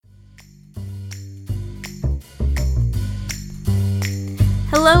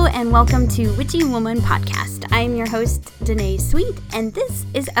Hello and welcome to Witchy Woman Podcast. I am your host, Danae Sweet, and this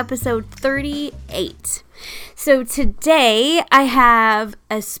is episode 38. So today I have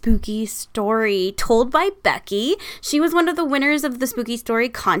a spooky story told by Becky. She was one of the winners of the spooky story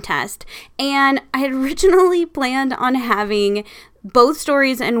contest, and I had originally planned on having both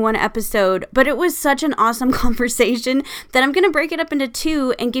stories in one episode, but it was such an awesome conversation that I'm going to break it up into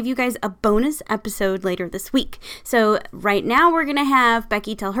two and give you guys a bonus episode later this week. So right now we're going to have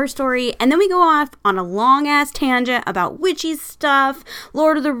Becky tell her story, and then we go off on a long-ass tangent about witchy stuff,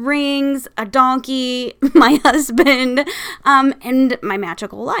 Lord of the Rings, a donkey, my husband, and my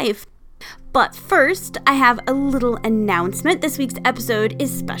magical life. But first, I have a little announcement. This week's episode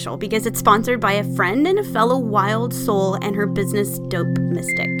is special because it's sponsored by a friend and a fellow wild soul and her business, Dope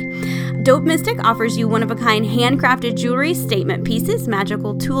Mystic. Dope Mystic offers you one-of-a-kind handcrafted jewelry, statement pieces,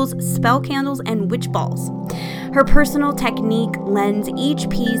 magical tools, spell candles, and witch balls. Her personal technique lends each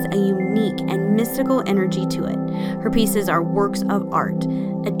piece a unique and mystical energy to it. Her pieces are works of art,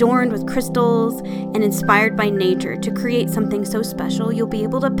 adorned with crystals and inspired by nature to create something so special you'll be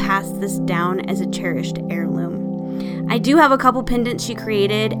able to pass this down as a cherished heirloom. I do have a couple pendants she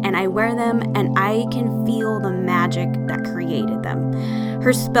created, and I wear them, and I can feel the magic that created them.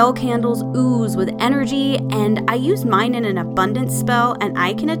 Her spell candles ooze with energy, and I use mine in an abundance spell, and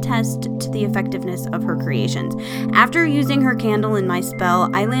I can attest to the effectiveness of her creations. After using her candle in my spell,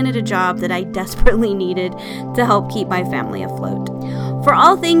 I landed a job that I desperately needed to help keep my family afloat. For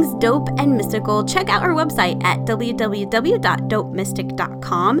all things dope and mystical, check out our website at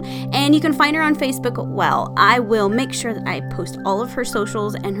www.dopemystic.com, and you can find her on Facebook. Well, I will make sure that I post all of her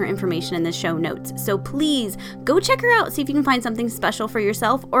socials and her information in the show notes. So please go check her out, see if you can find something special for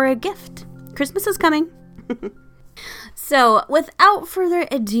yourself or a gift. Christmas is coming. So without further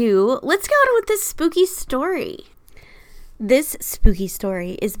ado, let's go on with this spooky story. This spooky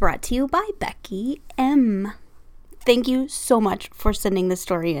story is brought to you by Becky M. Thank you so much for sending this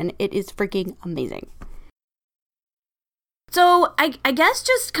story in. It is freaking amazing. So I guess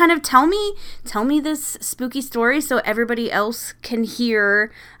just kind of tell me this spooky story so everybody else can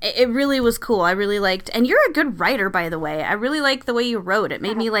hear. It really was cool. I really liked, and you're a good writer, by the way. I really like the way you wrote. It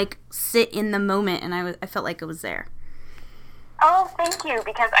made me like sit in the moment, and I felt like it was there. Oh, thank you,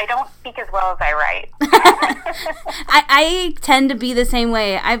 because I don't speak as well as I write. I tend to be the same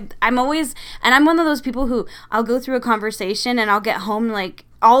way. I'm always, and I'm one of those people who I'll go through a conversation and I'll get home like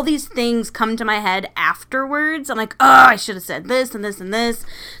all these things come to my head afterwards. I'm like, oh, I should have said this and this and this.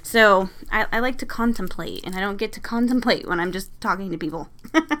 So I like to contemplate, and I don't get to contemplate when I'm just talking to people.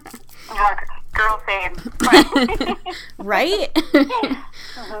 Girl same. Right? I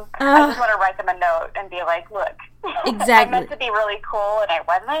just want to write them a note and be like, look, exactly. I meant to be really cool and I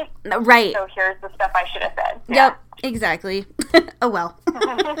wasn't. Right. So here's the stuff I should have said. Yep, exactly. Oh well.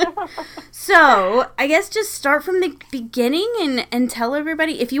 So I guess just start from the beginning and tell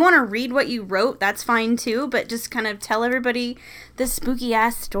everybody, if you want to read what you wrote, that's fine too, but just kind of tell everybody this spooky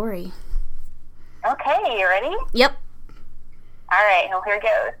ass story. Okay, you ready? Yep. All right, well, here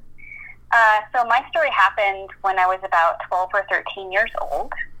goes. So my story happened when I was about 12 or 13 years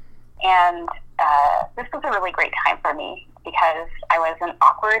old, and this was a really great time for me because I was an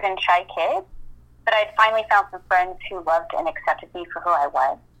awkward and shy kid, but I'd finally found some friends who loved and accepted me for who I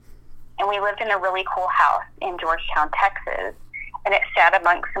was. And we lived in a really cool house in Georgetown, Texas, and it sat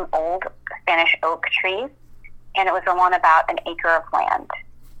amongst some old Spanish oak trees, and it was on about an acre of land.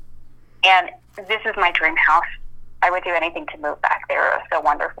 And this is my dream house. I would do anything to move back there. It was so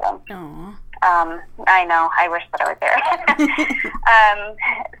wonderful. Aww. I know. I wish that I was there.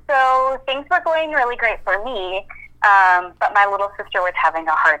 So things were going really great for me, but my little sister was having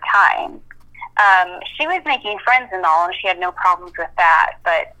a hard time. She was making friends and all, and she had no problems with that,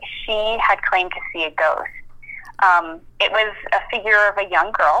 but she had claimed to see a ghost. It was a figure of a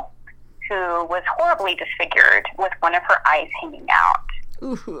young girl who was horribly disfigured with one of her eyes hanging out.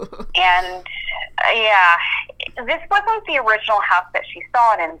 Ooh. And yeah, this wasn't the original house that she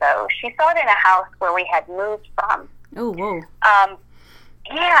saw it in, though. She saw it in a house where we had moved from. Oh, whoa.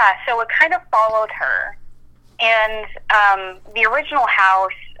 Yeah, so it kind of followed her. And the original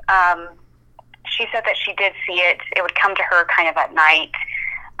house, she said that she did see it. It would come to her kind of at night.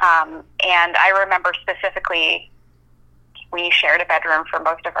 And I remember specifically, we shared a bedroom for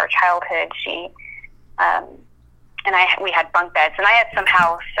most of our childhood. We had bunk beds, and I had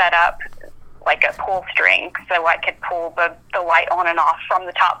somehow set up like a pull string so I could pull the light on and off from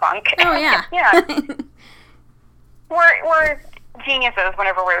the top bunk. Oh, yeah. Yeah. We're geniuses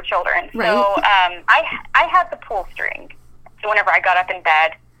whenever we were children. Right. So I had the pull string. So whenever I got up in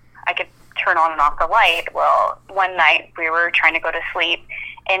bed, I could turn on and off the light. Well, one night we were trying to go to sleep,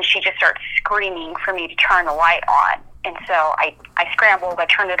 and she just starts screaming for me to turn the light on. And so I scrambled, I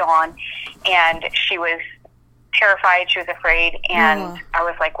turned it on, and she was terrified, she was afraid, and I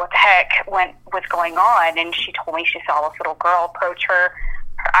was like, what the heck, what's going on? And she told me she saw this little girl approach her.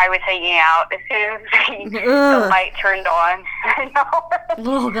 Her eye was hanging out as soon as the light turned on. I know.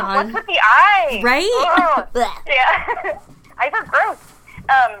 Oh, God. What's with the eye? Right? Yeah. Eyes are gross.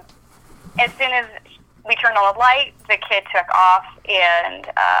 As soon as we turned on the light, the kid took off, and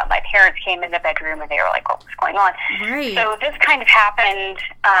my parents came in the bedroom, and they were like, what's going on? Right. So this kind of happened.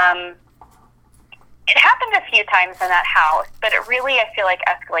 It happened a few times in that house, but it really, I feel like,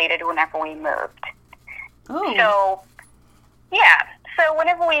 escalated whenever we moved. Oh. So, yeah. So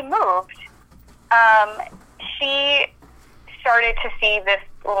whenever we moved, she started to see this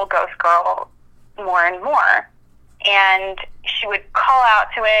little ghost girl more and more. And she would call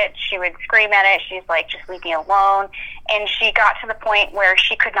out to it. She would scream at it. She's like, just leave me alone. And she got to the point where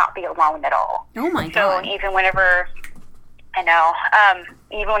she could not be alone at all. Oh, my God. So even whenever... I know.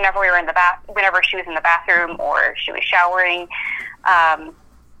 Even whenever we were whenever she was in the bathroom or she was showering,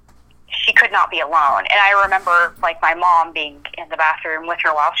 she could not be alone. And I remember, like, my mom being in the bathroom with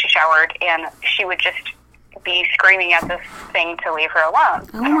her while she showered, and she would just be screaming at this thing to leave her alone.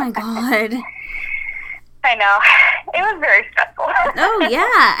 Oh, my God. I know. It was very stressful. Oh,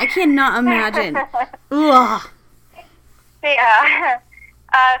 yeah. I cannot imagine. Ugh. Yeah.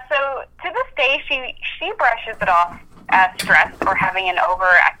 So to this day, she brushes it off as stress or having an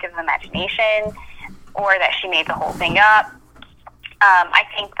overactive imagination, or that she made the whole thing up. I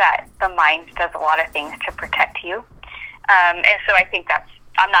think that the mind does a lot of things to protect you. And so I think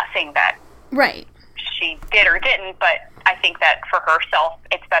I'm not saying that right. she did or didn't, but I think that for herself,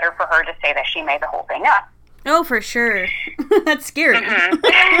 it's better for her to say that she made the whole thing up. Oh, for sure. That's scary. Mm-hmm.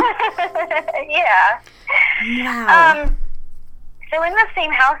 Yeah. Wow. So in the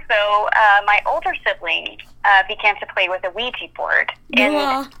same house, though, my older sibling began to play with a Ouija board.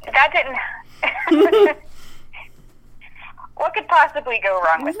 And that didn't... What could possibly go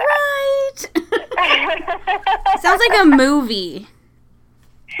wrong with that? Right. Sounds like a movie.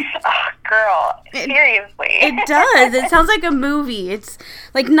 Oh, girl. Seriously. It does. It sounds like a movie. It's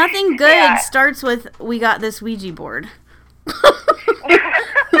like nothing good starts with, we got this Ouija board.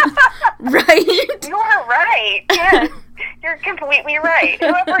 Right? You are right. Yes. You're completely right.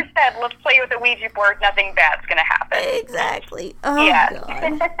 Whoever said, let's play with a Ouija board, nothing bad's going to happen. Exactly. Oh, yeah.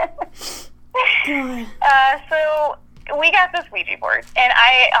 God. So we got this Ouija board, and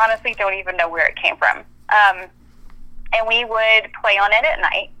I honestly don't even know where it came from. And we would play on it at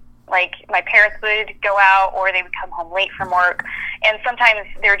night. Like, my parents would go out, or they would come home late from work, and sometimes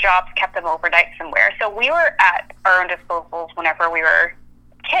their jobs kept them overnight somewhere. So we were at our own disposals whenever we were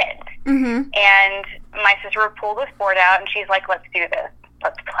kids. Mm-hmm. And my sister would pull this board out, and she's like, let's do this.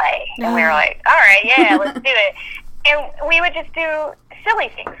 Let's play. And we were like, all right, yeah, let's do it. And we would just do silly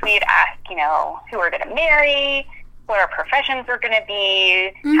things. We'd ask, who we're going to marry, what our professions were going to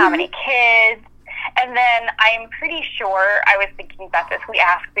be, how many kids. And then I'm pretty sure, I was thinking about this, we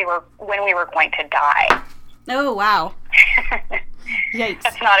asked when we were going to die. Oh, wow. Yikes.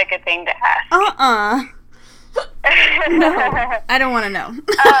 That's not a good thing to ask. No, I don't want to know.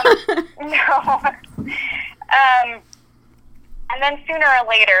 No. And then sooner or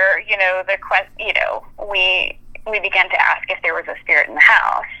later, we began to ask if there was a spirit in the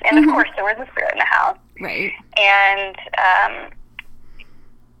house. And of course there was a spirit in the house. Right. And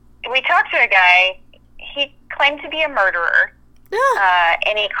we talked to a guy. He claimed to be a murderer.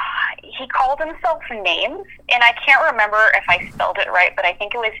 And he called himself names. And I can't remember if I spelled it right, but I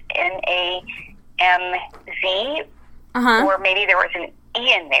think it was NAMZ. Or maybe there was an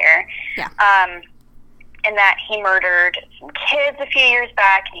E in there. Yeah. And that he murdered some kids a few years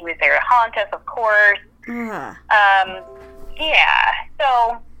back, and he was there to haunt us, of course. Yeah.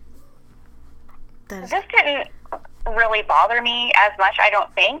 So this didn't really bother me as much, I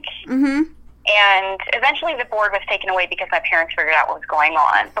don't think. And eventually the board was taken away because my parents figured out what was going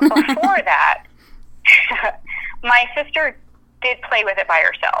on. But before that, my sister did play with it by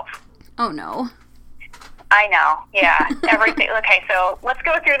herself. Oh, no. I know, yeah. Everything. Okay, so let's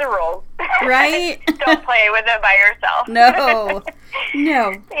go through the rules. Right? Don't play with it by yourself. No.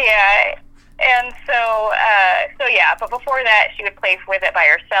 No. Yeah. And so yeah, but before that, she would play with it by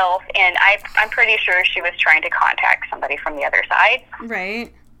herself, and I'm pretty sure she was trying to contact somebody from the other side.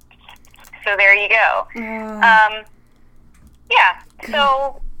 Right. So there you go. Yeah,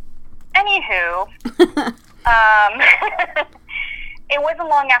 so, anywho, it wasn't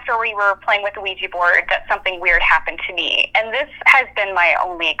long after we were playing with the Ouija board that something weird happened to me. And this has been my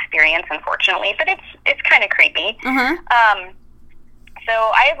only experience, unfortunately, but it's kind of creepy. So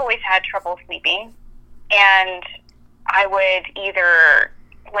I have always had trouble sleeping, and I would either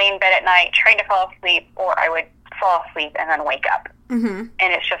lay in bed at night trying to fall asleep, or I would fall asleep and then wake up. And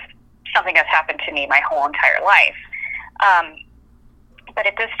it's just something that's happened to me my whole entire life. But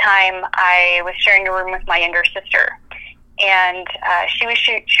at this time, I was sharing a room with my younger sister, and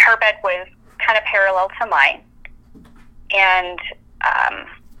her bed was kind of parallel to mine, and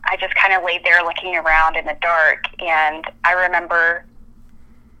I just kind of laid there looking around in the dark, and I remember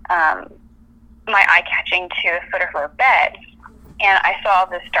my eye catching to the foot of her bed, and I saw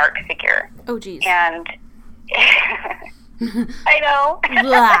this dark figure. Oh, geez. And I know.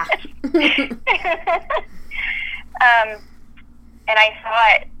 And I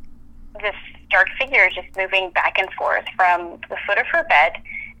saw this dark figure just moving back and forth from the foot of her bed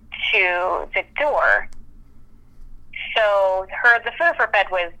to the door. So the foot of her bed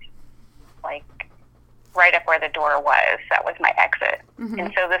was like right up where the door was. That was my exit.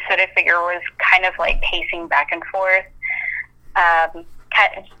 And so this hooded figure was kind of like pacing back and forth, kind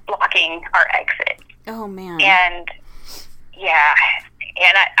of blocking our exit. Oh, man. And yeah,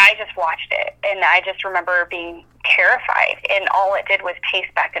 and I just watched it, and I just remember being terrified, and all it did was pace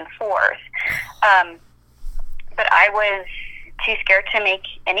back and forth. But I was too scared to make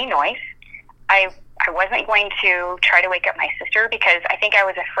any noise. I wasn't going to try to wake up my sister, because I think I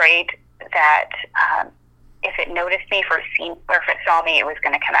was afraid that if it noticed me or if it saw me, it was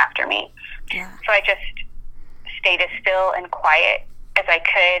going to come after me. Yeah. So I just stayed as still and quiet as I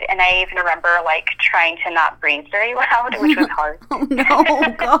could, and I even remember like trying to not breathe very loud, which was hard. Oh no,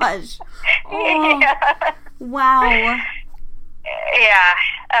 gosh. Oh. Yeah. Wow. Yeah.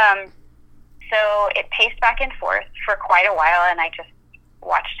 So it paced back and forth for quite a while, and I just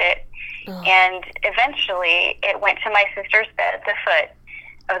watched it. Ugh. And eventually it went to my sister's bed, the foot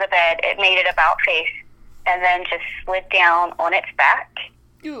of the bed. It made it about face, and then just slid down on its back.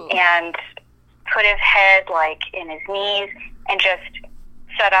 Ugh. And put his head like in his knees and just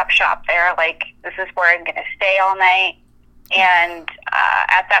set up shop there. Like, this is where I'm going to stay all night. And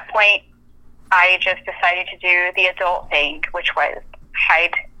at that point, I just decided to do the adult thing, which was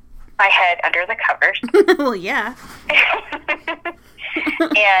hide my head under the covers. Well, yeah.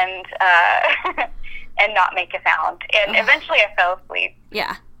 And not make a sound. And eventually I fell asleep.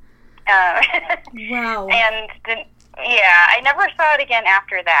 Yeah. Wow. And I never saw it again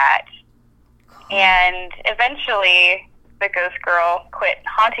after that. And eventually the ghost girl quit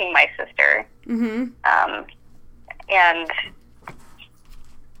haunting my sister. And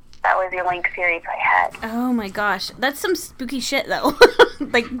that was the only experience I had. Oh my gosh, that's some spooky shit though.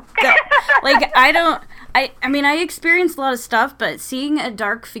 I mean, I experienced a lot of stuff, but seeing a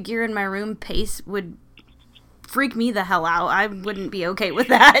dark figure in my room pace would freak me the hell out. I wouldn't be okay with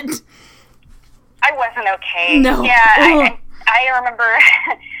that. I wasn't okay. No. Yeah, I remember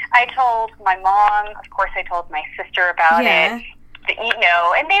I told my mom, of course I told my sister about it, and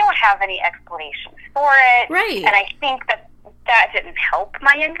they don't have any explanations for it. Right. And I think that didn't help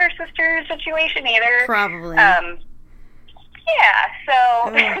my younger sister's situation either. Probably.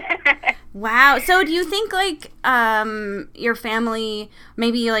 So. Wow. So do you think, like, your family,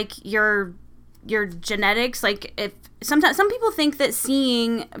 maybe, like, your genetics, like, if sometimes some people think that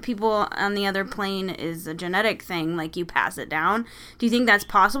seeing people on the other plane is a genetic thing, like you pass it down. Do you think that's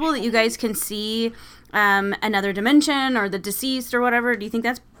possible, that you guys can see another dimension or the deceased or whatever? Do you think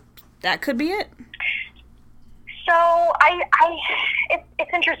that could be it? So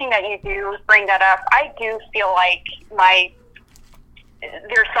it's interesting that you do bring that up. I do feel like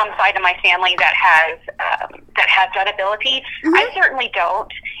there's some side of my family that has that ability. I certainly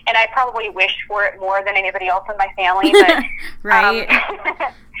don't, and I probably wish for it more than anybody else in my family. But right.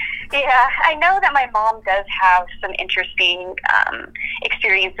 Yeah, I know that my mom does have some interesting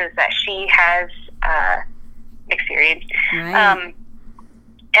experiences that she has experienced. Right.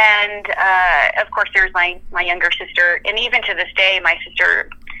 And of course, there's my younger sister, and even to this day, my sister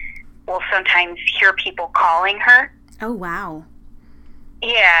will sometimes hear people calling her. Oh, wow.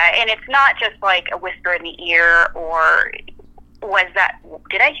 Yeah, and it's not just like a whisper in the ear, or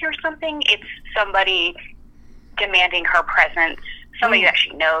did I hear something? It's somebody demanding her presence, somebody that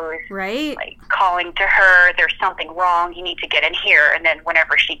she knows. Right. Like calling to her, there's something wrong, you need to get in here. And then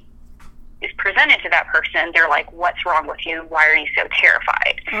whenever she is presented to that person, they're like, what's wrong with you? Why are you so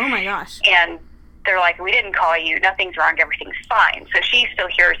terrified? Oh my gosh. And they're like, we didn't call you, nothing's wrong, everything's fine. So she still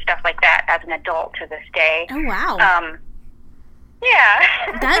hears stuff like that as an adult to this day. Oh wow.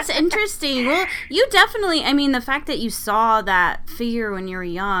 Yeah. That's interesting. Well, you definitely, I mean, the fact that you saw that figure when you were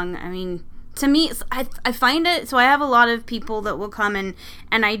young, I mean, to me, I find it, so I have a lot of people that will come and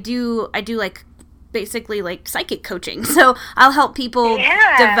I do like, basically like psychic coaching. So I'll help people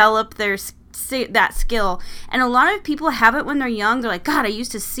develop that skill. And a lot of people have it when they're young. They're like, God, I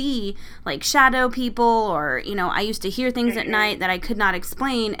used to see like shadow people, or, you know, I used to hear things at night that I could not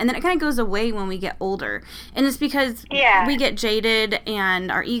explain. And then it kind of goes away when we get older. And it's because we get jaded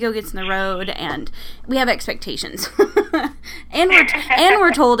and our ego gets in the road and we have expectations. and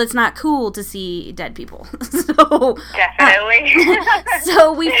we're told it's not cool to see dead people. So definitely.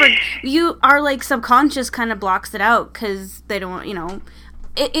 So our like subconscious kind of blocks it out because they don't, you know,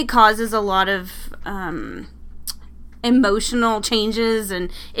 it causes a lot of emotional changes, and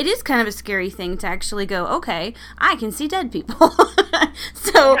it is kind of a scary thing to actually go, okay, I can see dead people.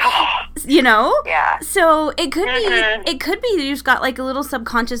 So, you know? Yeah. So it could be that you just got like a little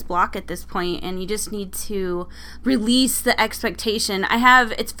subconscious block at this point, and you just need to release the expectation.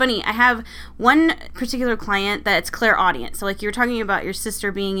 It's funny, I have one particular client that's clairaudient. So like you're talking about your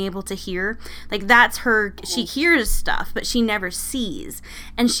sister being able to hear, like that's her, she hears stuff, but she never sees.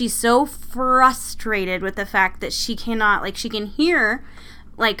 And she's so frustrated with the fact that she cannot, like she can hear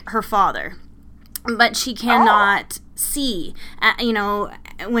like her father, but she cannot see, you know,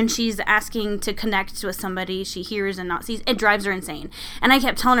 when she's asking to connect with somebody, she hears and not sees. It drives her insane. And I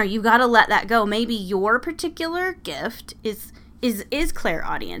kept telling her, you got to let that go. Maybe your particular gift is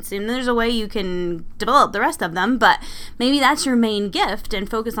clairaudience, and there's a way you can develop the rest of them, but maybe that's your main gift and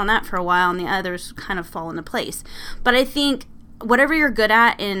focus on that for a while, and the others kind of fall into place. But I think whatever you're good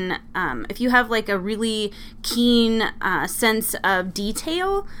at if you have like a really keen sense of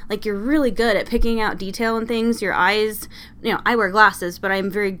detail, like you're really good at picking out detail in things, your eyes, you know, I wear glasses, but I'm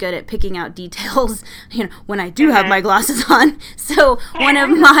very good at picking out details, you know, when I do have my glasses on. So one of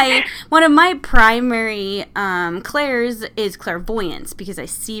my primary clairs is clairvoyance, because I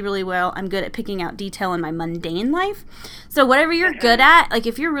see really well. I'm good at picking out detail in my mundane life. So whatever you're good at, like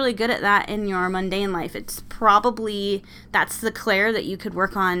if you're really good at that in your mundane life, it's probably, that's the clair that you could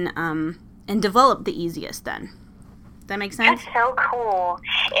work on and develop the easiest then. Does that make sense? That's so cool.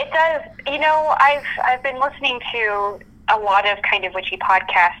 It does. You know, I've been listening to a lot of kind of witchy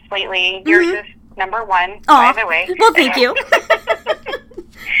podcasts lately. Yours is number one, by the way. Well, thank you.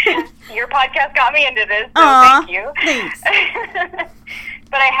 Your podcast got me into this, so thank you. Thanks.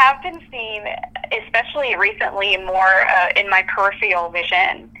 But I have been seeing, especially recently, more in my peripheral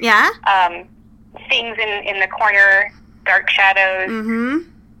vision. Yeah? Things in the corner, dark shadows,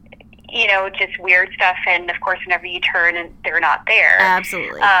 you know, just weird stuff. And, of course, whenever you turn, and they're not there.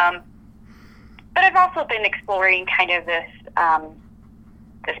 Absolutely. But I've also been exploring kind of this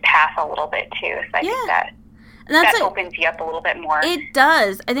path a little bit, too. So I think that opens you up a little bit more. It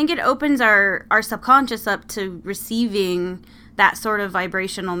does. I think it opens our subconscious up to receiving that sort of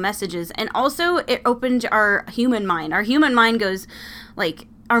vibrational messages. And also it opens our human mind. Our human mind goes, like,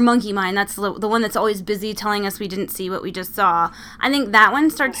 our monkey mind, that's the one that's always busy telling us we didn't see what we just saw. I think that one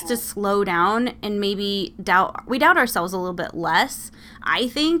starts to slow down and maybe we doubt ourselves a little bit less. I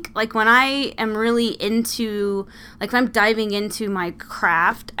think, like, when I am really into, like, if I'm diving into my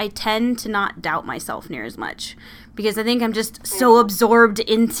craft, I tend to not doubt myself near as much, because I think I'm just so absorbed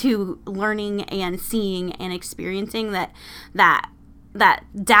into learning and seeing and experiencing that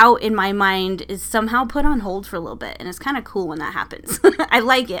doubt in my mind is somehow put on hold for a little bit, and it's kind of cool when that happens. I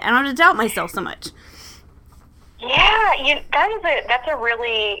like it. I don't have to doubt myself so much. Yeah, that's a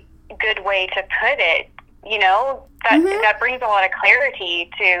really good way to put it. You know, that brings a lot of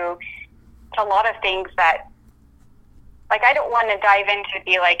clarity to a lot of things that, like, I don't want to dive into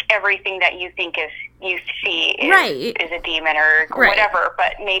be like everything that you think you see is a demon or whatever,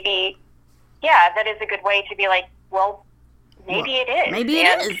 but maybe, that is a good way to be like, well, maybe it is. Maybe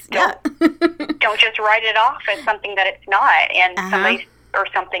it is. Don't just write it off as something that it's not, and somebody or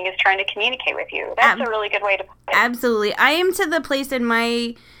something is trying to communicate with you. That's a really good way to put it. Absolutely. I am to the place in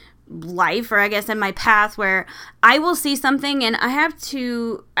my life, or I guess in my path, where I will see something and I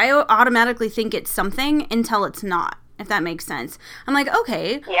automatically think it's something until it's not, if that makes sense. I'm like,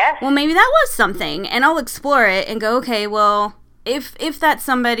 okay, well, maybe that was something, and I'll explore it and go, okay, well, if that's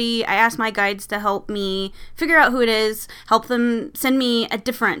somebody, I ask my guides to help me figure out who it is, help them send me a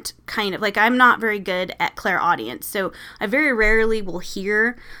different kind of, like, I'm not very good at clairaudience, so I very rarely will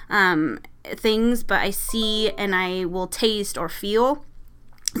hear things, but I see and I will taste or feel.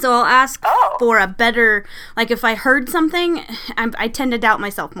 So I'll ask for a better, like, if I heard something, I tend to doubt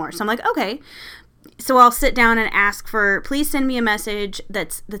myself more. So I'm like, okay, so I'll sit down and ask for, please send me a message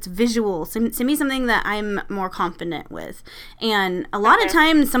that's visual. Send me something that I'm more confident with. And a lot of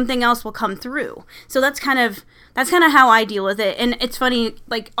times something else will come through. So that's kind of how I deal with it. And it's funny,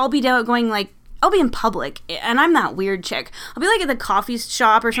 like, I'll be in public, and I'm that weird chick. I'll be like at the coffee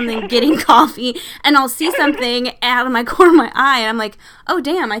shop or something getting coffee, and I'll see something out of my corner of my eye, and I'm like, oh,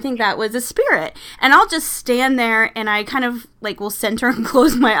 damn, I think that was a spirit. And I'll just stand there, and I kind of, like, will center and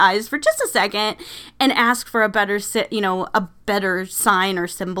close my eyes for just a second and ask for a better sign or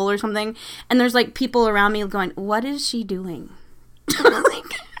symbol or something. And there's, like, people around me going, what is she doing? Like,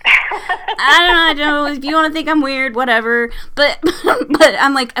 I don't know, if you want to think I'm weird, whatever, but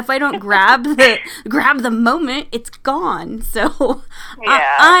I'm like, if I don't grab the moment, it's gone. So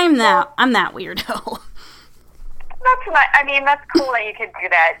yeah. I'm that weirdo. That's not, I mean, that's cool that you could do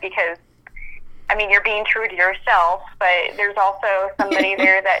that, because I mean, you're being true to yourself, but there's also somebody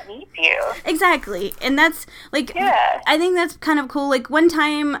there that needs you. Exactly. And that's, like, yeah. I think that's kind of cool. Like, one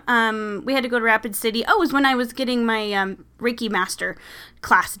time, we had to go to Rapid City. Oh, it was when I was getting my Reiki Master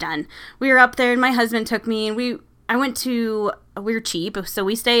class done. We were up there, and my husband took me, and we were cheap, so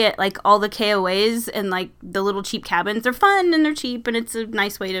we stay at, like, all the KOAs and, like, the little cheap cabins. They're fun, and they're cheap, and it's a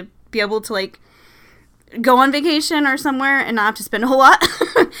nice way to be able to, like, go on vacation or somewhere and not have to spend a whole lot.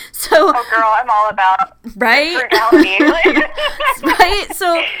 So, oh girl, I'm all about right. frugality. Right.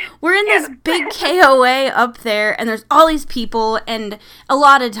 So we're in this big KOA up there, and there's all these people, and a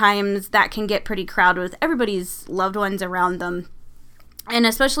lot of times that can get pretty crowded with everybody's loved ones around them. And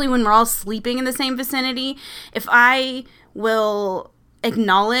especially when we're all sleeping in the same vicinity, if I will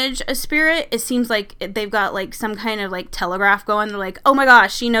acknowledge a spirit, it seems like they've got, like, some kind of, like, telegraph going. They're like, oh my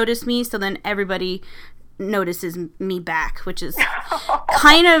gosh, she noticed me. So then everybody notices me back, which is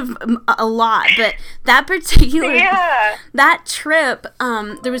kind of a lot. But that particular that trip,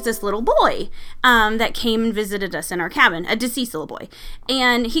 there was this little boy that came and visited us in our cabin, a deceased little boy,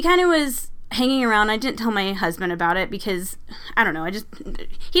 and he kind of was hanging around. I didn't tell my husband about it because, I don't know,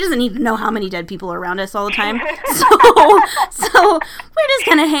 he doesn't need to know how many dead people are around us all the time. So we're just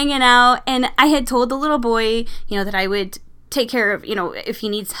kind of hanging out, and I had told the little boy, that I would take care of, if he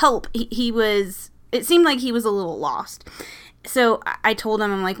needs help. It seemed like he was a little lost. So I told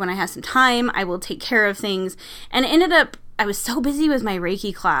him, I'm like, when I have some time, I will take care of things. And it ended up, I was so busy with my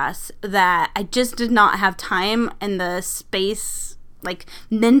Reiki class that I just did not have time and the space, like,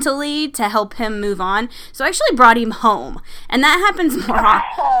 mentally to help him move on. So I actually brought him home. And that happens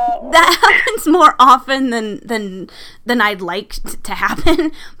more often than I'd like to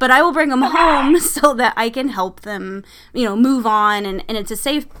happen. But I will bring him home so that I can help them, move on. And it's a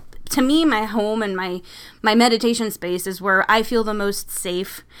safe, to me, my home and my meditation space is where I feel the most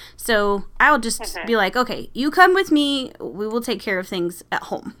safe. So I'll just be like, okay, you come with me. We will take care of things at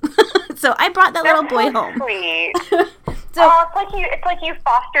home. So I brought that little boy home. Sweet. So it's like you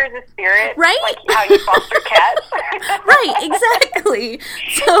foster the spirit, right? Like how you foster cats. Right, exactly.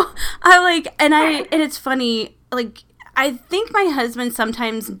 So and it's funny, like, I think my husband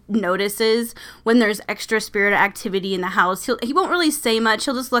sometimes notices when there's extra spirit activity in the house. He won't really say much.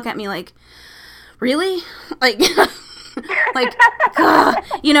 He'll just look at me like, really? Like, like,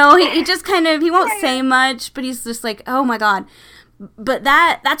 he just kind of, he won't say much, but he's just like, oh my God. But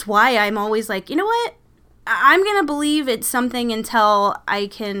that's why I'm always like, you know what? I'm going to believe it's something until I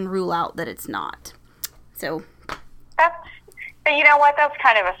can rule out that it's not. So. But you know what? That's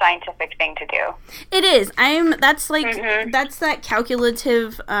kind of a scientific thing to do. It is. That's that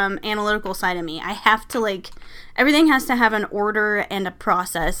calculative, analytical side of me. I have to, like, everything has to have an order and a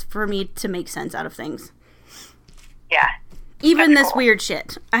process for me to make sense out of things. Yeah. Even this weird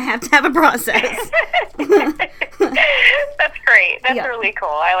shit. I have to have a process. That's great. That's really cool.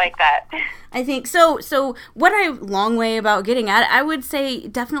 I like that. I think so. So what long way about getting at it, I would say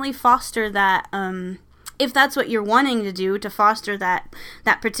definitely foster that, if that's what you're wanting to do, to foster that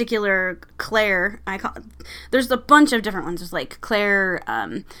particular clair. There's a bunch of different ones. There's like clair,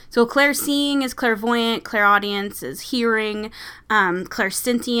 so clair-seeing is clairvoyant, clairaudience is hearing,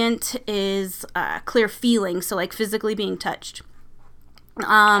 clairsentient is clair-feeling, so like physically being touched.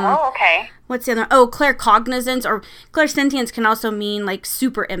 Okay. What's the other? Oh, claircognizance or clairsentience can also mean like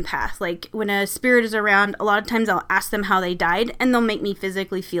super empath. Like when a spirit is around, a lot of times I'll ask them how they died, and they'll make me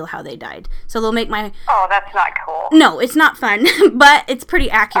physically feel how they died. So they'll make my... Oh, that's not cool. No, it's not fun, but it's pretty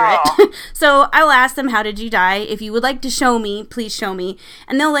accurate. Oh. So I will ask them, how did you die? If you would like to show me, please show me.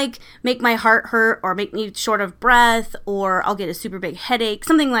 And they'll like make my heart hurt or make me short of breath, or I'll get a super big headache,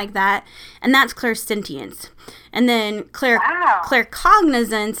 something like that. And that's clairsentience. And then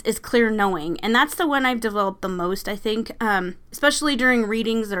claircognizance is clear knowing. knowing. And that's the one I've developed the most, I think, especially during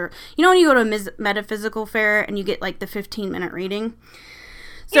readings that are, when you go to a metaphysical fair and you get like the 15-minute reading.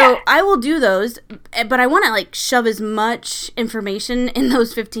 So I will do those, but I want to like shove as much information in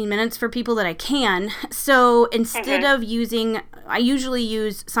those 15 minutes for people that I can. So instead of I usually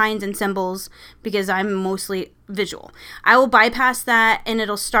use signs and symbols because I'm mostly visual. I will bypass that, and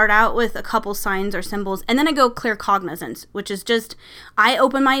it'll start out with a couple signs or symbols, and then I go clear cognizance, which is just, I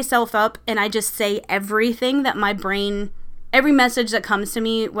open myself up and I just say everything that my brain, every message that comes to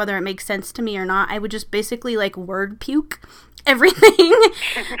me, whether it makes sense to me or not, I would just basically like word puke everything.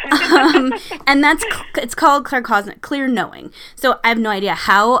 And it's called clear knowing. So I have no idea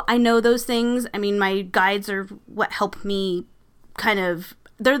how I know those things. I mean, my guides are what help me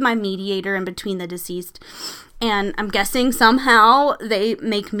they're my mediator in between the deceased. And I'm guessing somehow they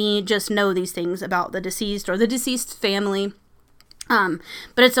make me just know these things about the deceased or the deceased family. But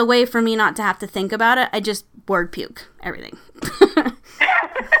it's a way for me not to have to think about it. I just word puke everything.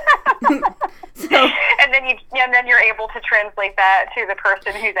 And then you're able to translate that to the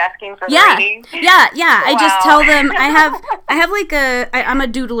person who's asking for the reading. Yeah. Wow. I just tell them I'm a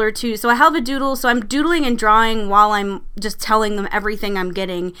doodler too. So I have a doodle. So I'm doodling and drawing while I'm just telling them everything I'm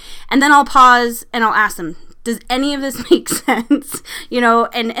getting. And then I'll pause and I'll ask them, does any of this make sense?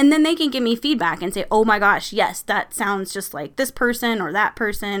 And then they can give me feedback and say, oh my gosh, yes, that sounds just like this person or that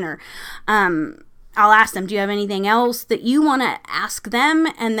person. Or I'll ask them, do you have anything else that you want to ask them?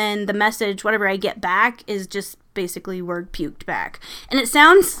 And then the message, whatever I get back, is just basically word puked back. And it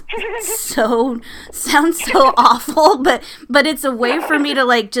sounds so awful, but it's a way for me to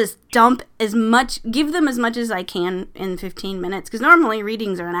like just give them as much as I can in 15 minutes. Because normally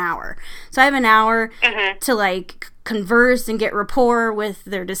readings are an hour. So I have an hour to like converse and get rapport with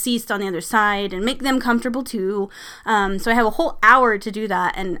their deceased on the other side and make them comfortable too. So I have a whole hour to do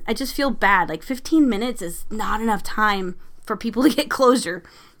that, and I just feel bad. Like 15 minutes is not enough time for people to get closure.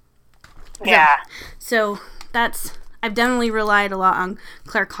 Yeah. So I've definitely relied a lot on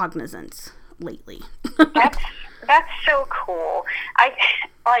claircognizance lately. That's so cool.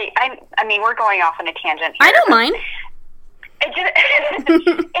 I mean, we're going off on a tangent here. I don't mind.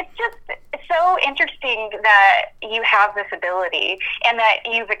 It's just so interesting that you have this ability and that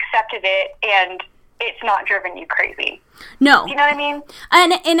you've accepted it and it's not driven you crazy. No. You know what I mean?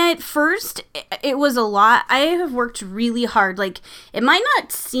 And at first, it was a lot. I have worked really hard. Like, it might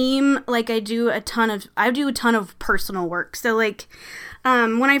not seem like I do a ton of personal work. So, like,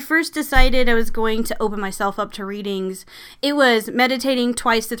 when I first decided I was going to open myself up to readings, it was meditating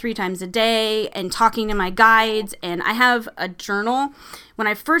 2 to 3 times a day and talking to my guides. And I have a journal. When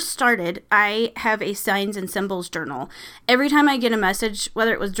I first started, I have a signs and symbols journal. Every time I get a message,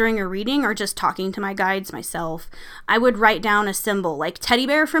 whether it was during a reading or just talking to my guides myself, I would write down a symbol. Like teddy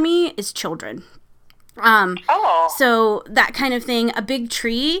bear for me is children. So that kind of thing. A big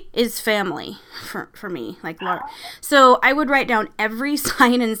tree is family for me. So I would write down every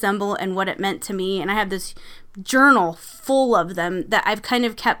sign and symbol and what it meant to me. And I have this journal full of them that I've kind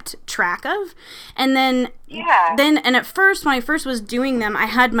of kept track of. And then at first, when I first was doing them, I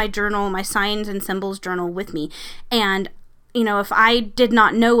had my journal, my signs and symbols journal with me. And if I did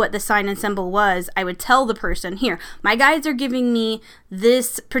not know what the sign and symbol was, I would tell the person, here, my guides are giving me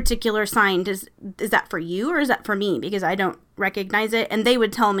this particular sign. Is that for you or is that for me? Because I don't recognize it. And they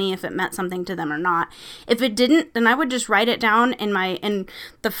would tell me if it meant something to them or not. If it didn't, then I would just write it down in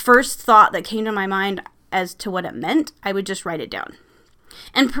the first thought that came to my mind as to what it meant, I would just write it down.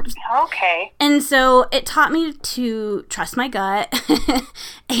 And so it taught me to trust my gut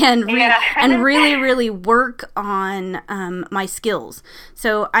and really, really work on my skills.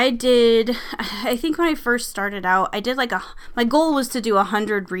 So I think when I first started out, I did my goal was to do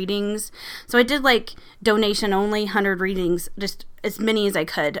 100 readings. So I did donation only 100 readings, just as many as I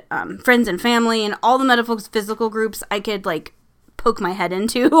could. Friends and family and all the metaphysical groups I could poke my head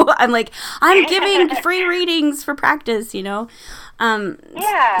into. I'm giving free readings for practice,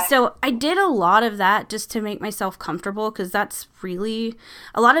 So I did a lot of that just to make myself comfortable, because that's really,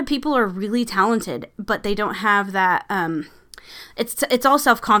 a lot of people are really talented, but they don't have that, it's all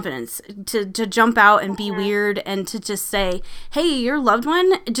self-confidence to jump out and be weird and to just say, hey, your loved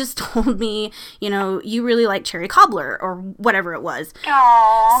one just told me, you really like cherry cobbler or whatever it was.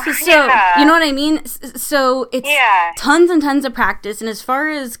 So you know what I mean? So it's tons and tons of practice. And as far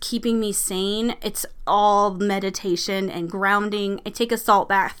as keeping me sane, it's all meditation and grounding. I take a salt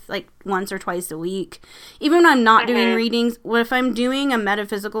bath once or twice a week. Even when I'm not doing readings, if I'm doing a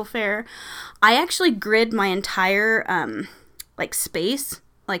metaphysical fair, I actually grid my entire space,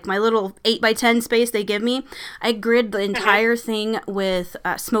 like my little 8x10 space they give me, I grid the entire thing with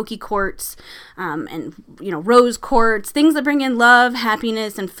smoky quartz and, rose quartz, things that bring in love,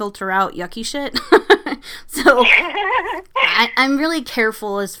 happiness, and filter out yucky shit. So I'm really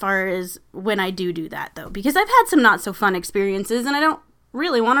careful as far as when I do that, though, because I've had some not so fun experiences and I don't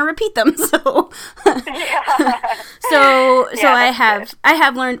really want to repeat them. So I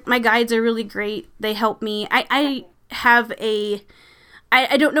have learned. My guides are really great. They help me. I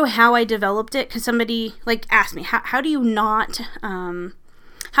don't know how I developed it, because somebody asked me, how do you not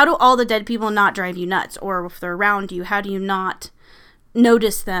how do all the dead people not drive you nuts, or if they're around you, how do you not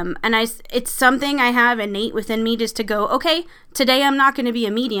notice them? And it's something I have innate within me, just to go, okay, today I'm not going to be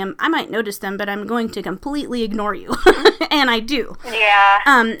a medium. I might notice them, but I'm going to completely ignore you. And I do. Yeah.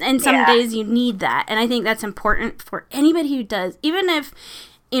 And some days you need that. And I think that's important for anybody who does, even if,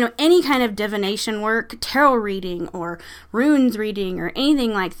 any kind of divination work, tarot reading or runes reading or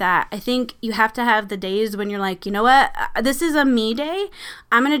anything like that. I think you have to have the days when you're like, you know what, this is a me day.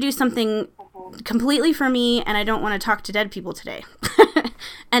 I'm going to do something completely for me, and I don't want to talk to dead people today.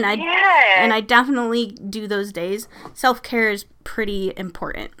 And I definitely do those days. Self-care is pretty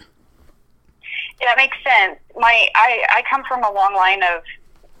important. Yeah, that makes sense. I come from a long line of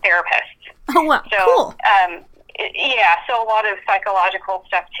therapists. Oh, wow. So, cool. So a lot of psychological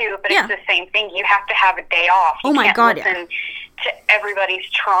stuff too, but it's the same thing. You have to have a day off. You my can't God, listen to everybody's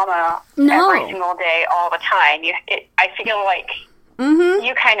trauma every single day, all the time. I feel like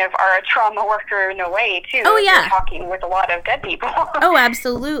you kind of are a trauma worker in a way too. Oh, yeah. You're talking with a lot of dead people. Oh,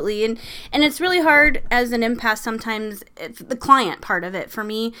 absolutely. And it's really hard as an empath sometimes, the client part of it for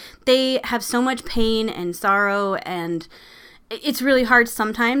me. They have so much pain and sorrow, and it's really hard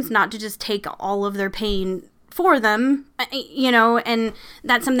sometimes not to just take all of their pain for them, and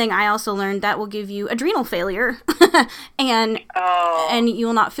that's something I also learned that will give you adrenal failure and you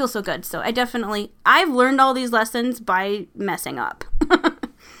will not feel so good. So I've learned all these lessons by messing up.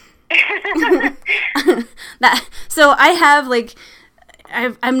 So I have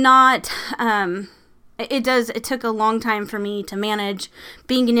I'm not, it took a long time for me to manage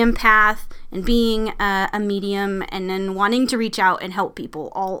being an empath and being a medium, and then wanting to reach out and help people.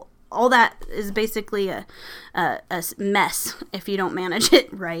 All that is basically a mess if you don't manage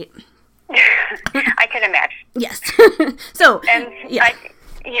it right. I can imagine. Yes. So,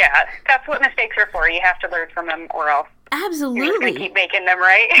 that's what mistakes are for. You have to learn from them, or else absolutely you're just gonna keep making them,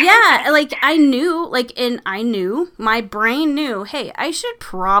 right? Yeah, I knew, my brain knew, hey, I should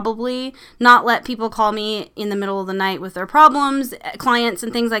probably not let people call me in the middle of the night with their problems, clients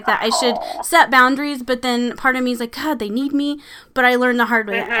and things like that. I should set boundaries, but then part of me is like, God, they need me. But I learned the hard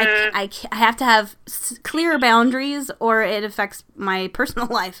way. I have to have clear boundaries, or it affects my personal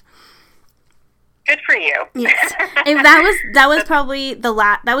life. Good for you. Yes. And that was probably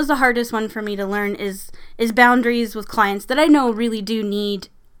that was the hardest one for me to learn, is boundaries with clients that I know really do need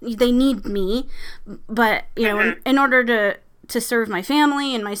me, but in order to serve my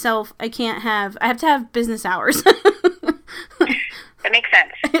family and myself, I have to have business hours. That makes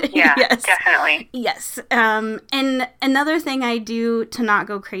sense. Yeah, yes. Definitely. Yes. And another thing I do to not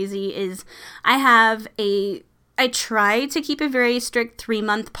go crazy is I try to keep a very strict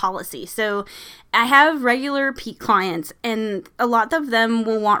 3-month policy. So I have regular peak clients, and a lot of them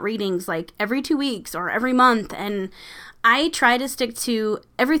will want readings like every 2 weeks or every month. And I try to stick to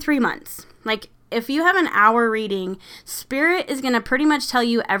every 3 months. Like, if you have an hour reading, Spirit is going to pretty much tell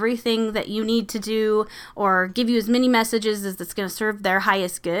you everything that you need to do, or give you as many messages as it's going to serve their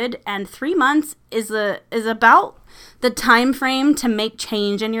highest good. And 3 months is about the time frame to make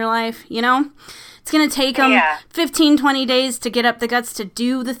change in your life, It's going to take them 15, 20 days to get up the guts to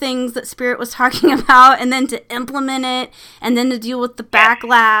do the things that Spirit was talking about, and then to implement it, and then to deal with the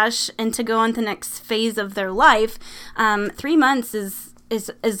backlash, and to go on to the next phase of their life. 3 months is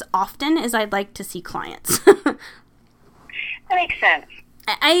as often as I'd like to see clients. That makes sense.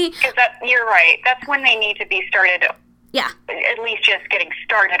 You're right. That's when they need to be started. Yeah. At least just getting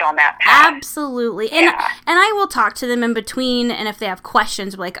started on that path. Absolutely. And I will talk to them in between, and if they have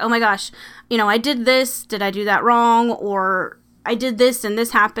questions, like, oh my gosh, I did this, did I do that wrong? Or I did this and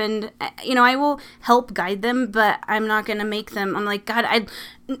this happened. I will help guide them, but I'm not going to make them, I'm like, God,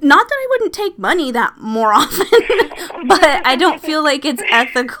 not that I wouldn't take money that more often, but I don't feel like it's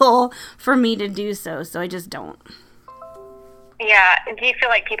ethical for me to do so I just don't. Yeah. Do you feel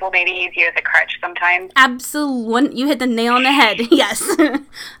like people maybe use you as a crutch sometimes? Absolutely. You hit the nail on the head. Yes.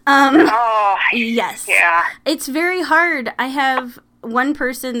 Yes. Yeah. It's very hard. I have one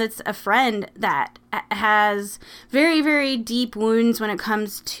person that's a friend that has very, very deep wounds when it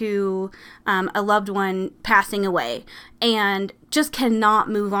comes to a loved one passing away and just cannot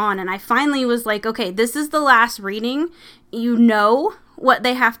move on. And I finally was like, okay, this is the last reading. You know what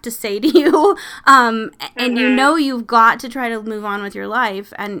they have to say to you, and you know you've got to try to move on with your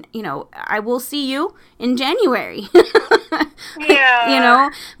life, and I will see you in January.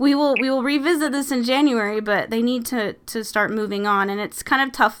 Yeah. We will revisit this in January, but they need to start moving on, and it's kind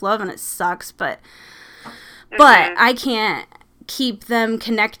of tough love and it sucks, but I can't keep them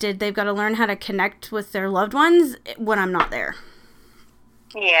connected. They've got to learn how to connect with their loved ones when I'm not there.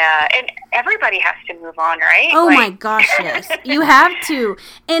 Yeah, and everybody has to move on, right? Oh my gosh, yes. You have to.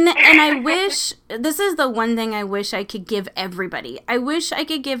 And I wish, this is the one thing I wish I could give everybody. I wish I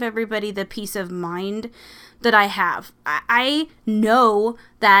could give everybody the peace of mind that I have. I know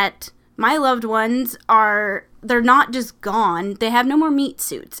that my loved ones they're not just gone. They have no more meat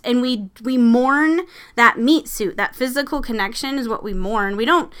suits. And we mourn that meat suit. That physical connection is what we mourn. We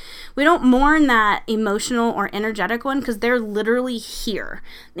don't mourn that emotional or energetic one because they're literally here.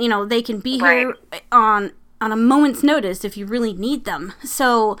 They can be here on a moment's notice if you really need them.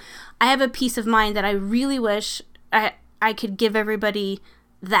 So I have a peace of mind that I really wish I could give everybody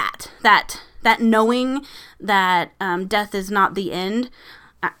that knowing that death is not the end.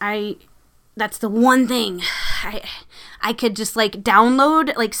 That's the one thing I could just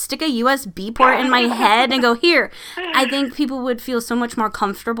download, stick a USB port in my head and go, here. I think people would feel so much more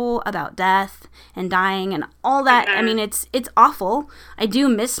comfortable about death and dying and all that. I mean, it's awful. I do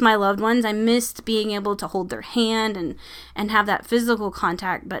miss my loved ones. I missed being able to hold their hand and have that physical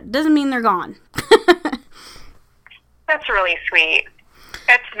contact, but it doesn't mean they're gone. That's really sweet.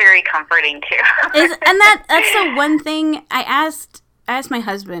 That's very comforting too. That's the one thing I asked my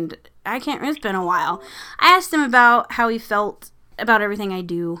husband. It's been a while. I asked him about how he felt about everything I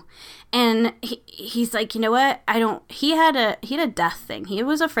do. And he's like, you know what? He had a death thing. He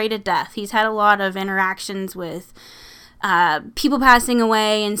was afraid of death. He's had a lot of interactions with people passing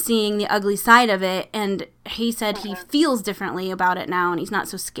away and seeing the ugly side of it. And he said he feels differently about it now and he's not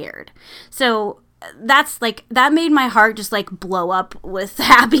so scared. So that made my heart just blow up with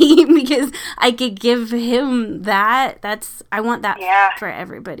happy because I could give him that. I want that for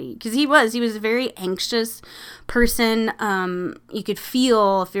everybody because he was a very anxious person. You could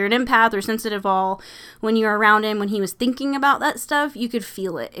feel, if you're an empath or sensitive all, when you're around him, when he was thinking about that stuff, you could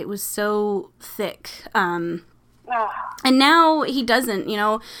feel it. It was so thick. And now he doesn't,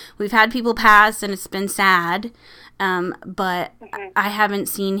 we've had people pass and it's been sad. But I haven't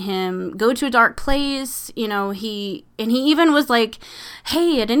seen him go to a dark place. He even was like,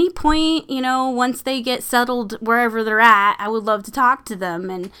 hey, at any point, once they get settled wherever they're at, I would love to talk to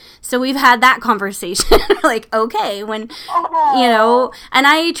them. And so we've had that conversation, okay, when, and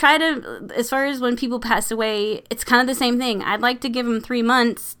I try to, as far as when people pass away, it's kind of the same thing. I'd like to give them 3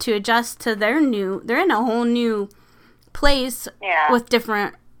 months to adjust to they're in a whole new place with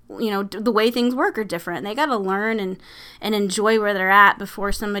different, the way things work are different. They got to learn and enjoy where they're at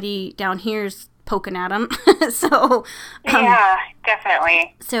before somebody down here's poking at them. So yeah,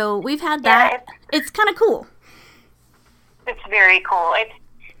 definitely. So we've had that. It's kind of cool. It's very cool.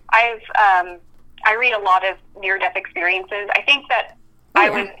 I read a lot of near-death experiences. I think that I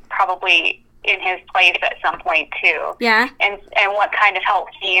was probably in his place at some point too. Yeah. And what kind of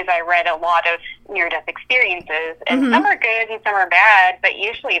helped me is I read a lot of near-death experiences, and some are good and some are bad, but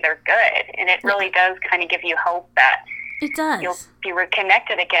usually they're good, and it really does kind of give you hope that it does. You'll be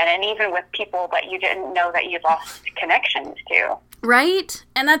reconnected again, and even with people that you didn't know that you lost connections to. Right?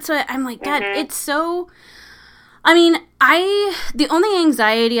 And that's what I'm like, God, it's so... I mean, the only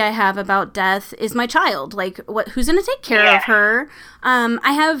anxiety I have about death is my child. Who's going to take care of her?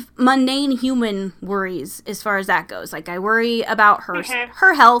 I have mundane human worries as far as that goes. I worry about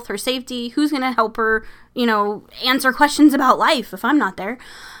her health, her safety, who's going to help her, answer questions about life if I'm not there.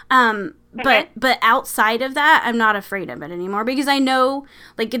 But outside of that, I'm not afraid of it anymore because I know,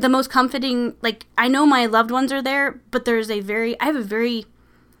 the most comforting, I know my loved ones are there, but I have a very,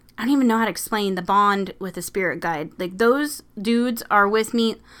 I don't even know how to explain the bond with a spirit guide. Those dudes are with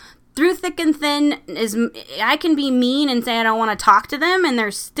me through thick and thin. I can be mean and say I don't want to talk to them, and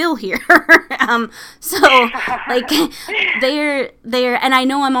they're still here. They're, and I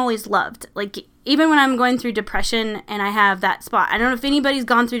know I'm always loved. Even when I'm going through depression and I have that spot, I don't know if anybody's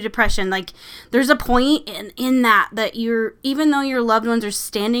gone through depression. There's a point in that you're, even though your loved ones are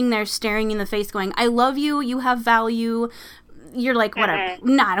standing there staring in the face, going, "I love you. You have value." You're like, whatever.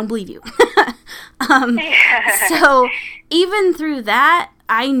 Nah, I don't believe you. So even through that,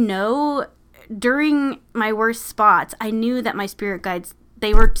 I know during my worst spots, I knew that my spirit guides,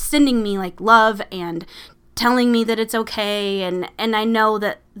 they were sending me like love and telling me that it's okay, and I know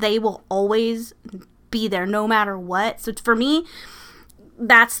that they will always be there no matter what. So for me,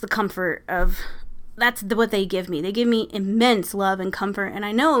 that's the comfort of, that's what they give me. They give me immense love and comfort, and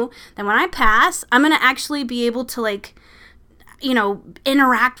I know that when I pass, I'm going to actually be able to, like, you know,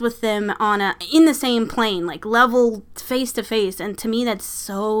 interact with them in the same plane, like level face to face. And to me, that's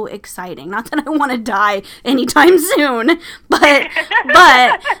so exciting. Not that I want to die anytime soon, but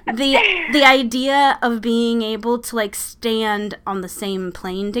the idea of being able to, like, stand on the same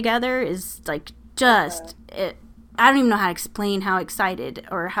plane together is, like, just it. I don't even know how to explain how excited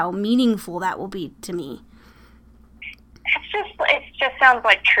or how meaningful that will be to me. It just sounds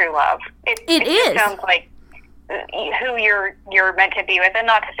like true love. It is. Sounds like who you're meant to be with, and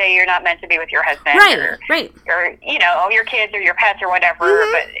not to say you're not meant to be with your husband, right, or you know, your kids or your pets or whatever.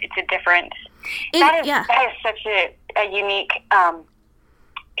 But it's a different. That is such a unique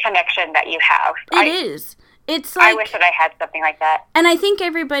connection that you have. It is. It's like, I wish that I had something like that. And I think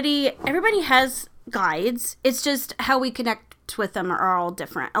everybody has guides. It's just how we connect with them are all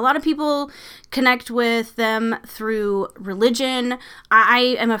different. A lot of people connect with them through religion.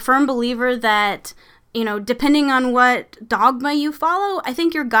 I am a firm believer that, you know, depending on what dogma you follow, I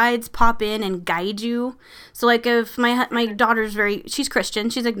think your guides pop in and guide you. So, like, if my daughter's she's Christian,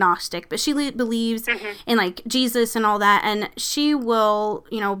 she's agnostic, but she believes in, like, Jesus and all that, and she will,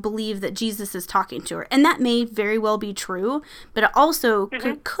 you know, believe that Jesus is talking to her. And that may very well be true, but it also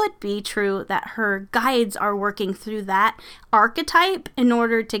could be true that her guides are working through that archetype in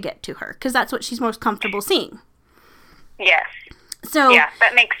order to get to her, because that's what she's most comfortable seeing. Yes. So yeah,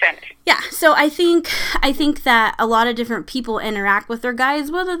 that makes sense. Yeah, so I think that a lot of different people interact with their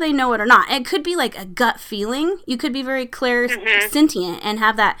guides, whether they know it or not. It could be like a gut feeling. You could be very clairsentient and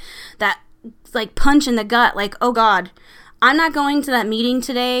have that like punch in the gut, like, oh God, I'm not going to that meeting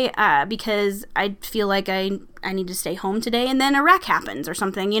today because I feel like I need to stay home today, and then a wreck happens or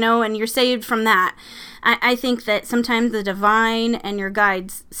something, you know, and you're saved from that. I think that sometimes the divine and your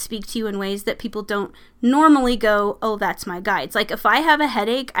guides speak to you in ways that people don't normally go, oh, that's my guides. Like, if I have a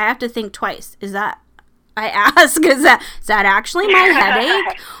headache, I have to think twice. Is that actually my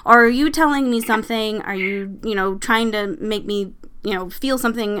headache? Or are you telling me something? Are you, you know, trying to make me, you know, feel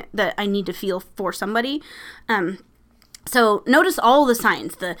something that I need to feel for somebody? So notice all the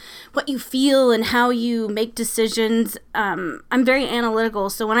signs, what you feel and how you make decisions. I'm very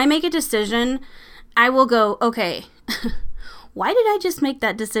analytical, so when I make a decision, I will go, okay, why did I just make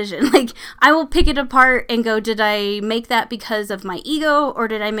that decision? Like, I will pick it apart and go, did I make that because of my ego, or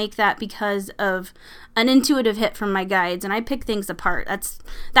did I make that because of an intuitive hit from my guides? And I pick things apart.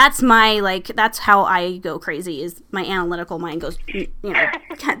 That's my, like, that's how I go crazy, is my analytical mind goes, you know,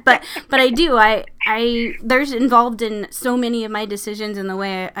 but I do, there's involved in so many of my decisions and the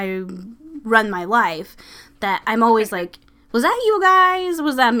way I run my life that I'm always like, was that you guys?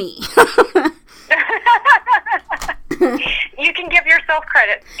 Was that me? You can give yourself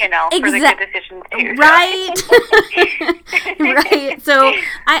credit, you know, for the good decisions too. Right. Right. So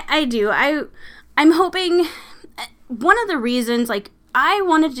I do. I'm hoping, one of the reasons, like, I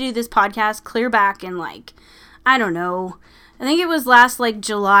wanted to do this podcast clear back in, like, I don't know, I think it was last, like,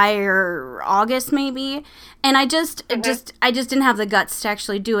 July or August maybe, and I just didn't have the guts to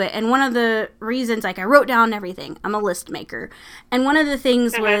actually do it. And one of the reasons, like, I wrote down everything. I'm a list maker, and one of the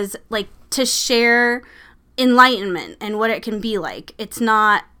things was, like, to share enlightenment and what it can be like. It's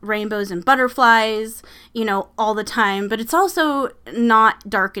not rainbows and butterflies, you know, all the time, but it's also not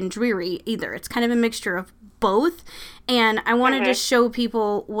dark and dreary either. It's kind of a mixture of both, and I wanted to show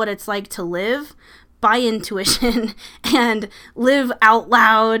people what it's like to live by intuition and live out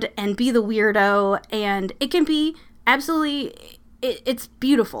loud and be the weirdo, and it can be absolutely, it's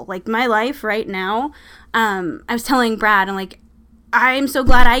beautiful. Like, my life right now, I was telling Brad, I'm like, I'm so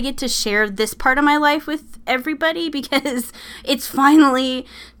glad I get to share this part of my life with everybody, because it's finally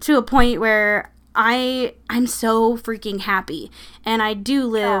to a point where I'm so freaking happy, and I do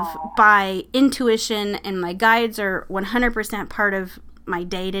live by intuition, and my guides are 100% part of my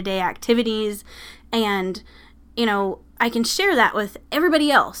day-to-day activities, and, you know, I can share that with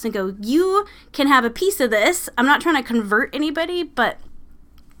everybody else and go, you can have a piece of this. I'm not trying to convert anybody, but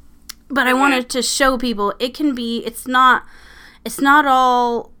I wanted to show people it can be, it's not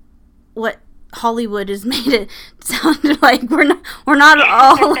all what Hollywood has made it sound like we're not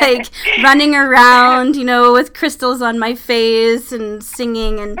all like running around, you know, with crystals on my face and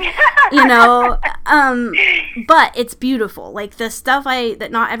singing and, you know, but it's beautiful. Like the stuff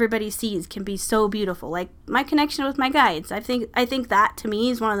that not everybody sees can be so beautiful. Like my connection with my guides. I think that to me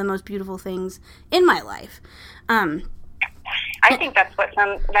is one of the most beautiful things in my life. I think that's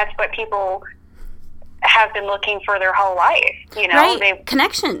what people have been looking for their whole life, you know, right?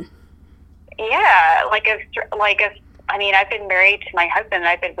 Connection. Yeah, I mean, I've been married to my husband.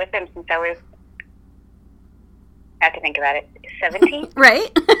 I've been with him since I was, I have to think about it, 17.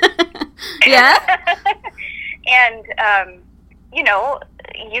 Right. Yeah. And you know,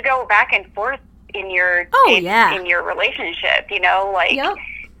 you go back and forth in your in your relationship. You know, like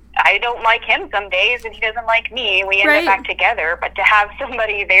I don't like him some days, and he doesn't like me. We end up back together. But to have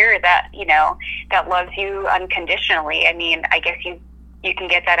somebody there that, you know, that loves you unconditionally, I mean, I guess you can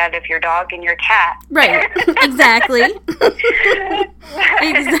get that out of your dog and your cat. Right. Exactly.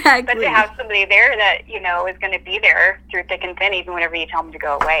 Exactly. But to have somebody there that, you know, is going to be there through thick and thin, even whenever you tell them to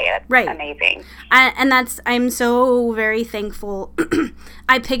go away, that's amazing. I'm so very thankful.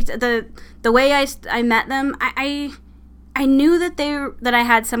 I picked the way I met them. I knew that I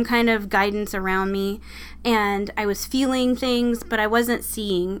had some kind of guidance around me, and I was feeling things, but I wasn't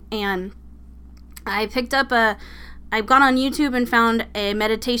seeing. And I picked up I've gone on YouTube and found a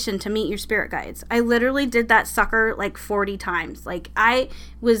meditation to meet your spirit guides. I literally did that sucker like 40 times. Like I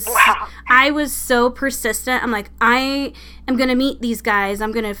was so persistent. I'm like, I am going to meet these guys.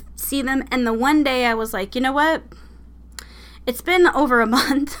 I'm going to see them. And the one day I was like, you know what? It's been over a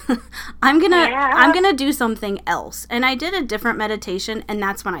month. I'm going to do something else. And I did a different meditation, and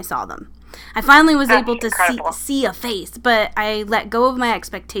that's when I saw them. I finally was able to see a face, but I let go of my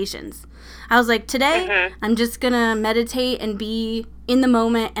expectations. I was like, today, I'm just going to meditate and be in the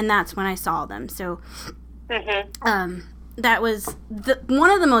moment, and that's when I saw them. So that was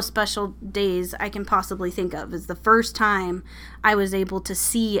one of the most special days I can possibly think of, is the first time I was able to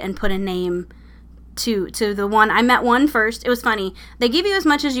see and put a name to the one. I met one first. It was funny. They give you as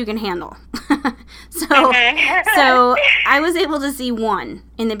much as you can handle. So I was able to see one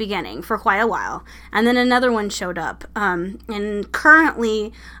in the beginning for quite a while, and then another one showed up. And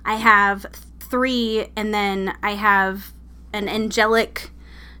currently I have 3, and then I have an angelic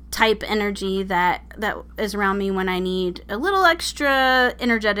type energy that is around me when I need a little extra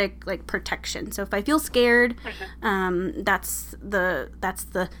energetic like protection. So if I feel scared, that's the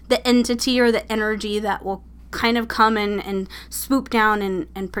entity or the energy that will kind of come and swoop down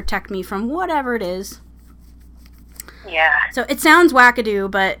and protect me from whatever it is. Yeah. So it sounds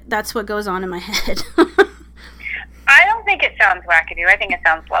wackadoo, but that's what goes on in my head. I don't think it sounds wackadoo. I think it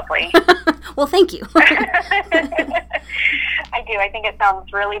sounds lovely. Well, thank you. I do. I think it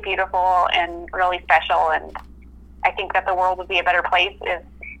sounds really beautiful and really special, and I think that the world would be a better place if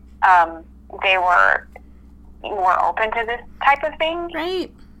they were more open to this type of thing. Right.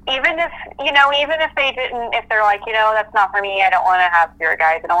 Even if they didn't, if they're like, you know, that's not for me, I don't want to have spirit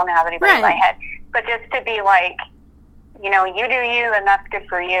guides, I don't want to have anybody in my head. But just to be like, you know, you do you, and that's good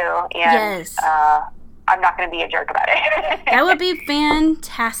for you. And I'm not going to be a jerk about it. That would be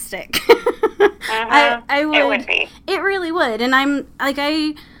fantastic. I would. It would be. It really would. And I'm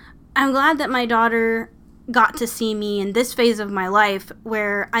glad that my daughter got to see me in this phase of my life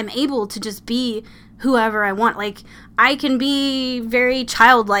where I'm able to just be whoever I want. Like, I can be very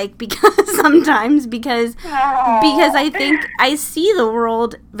childlike because I think I see the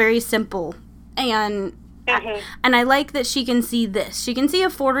world very simple. And and I like that she can see this. She can see a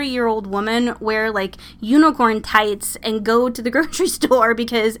 40-year-old woman wear, like, unicorn tights and go to the grocery store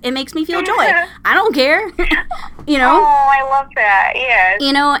because it makes me feel joy. I don't care. You know? Oh, I love that. Yes.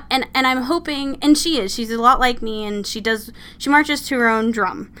 You know, and I'm hoping, and she's a lot like me, and she marches to her own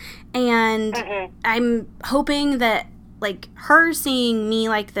drum. And I'm hoping that, like, her seeing me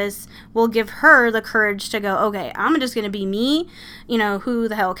like this will give her the courage to go, okay, I'm just going to be me. You know, who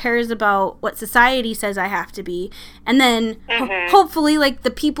the hell cares about what society says I have to be? And then hopefully, like,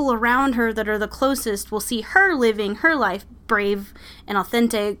 the people around her that are the closest will see her living her life brave and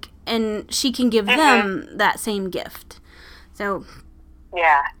authentic, and she can give them that same gift. So,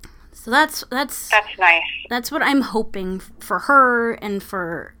 yeah. So that's nice. That's what I'm hoping for her and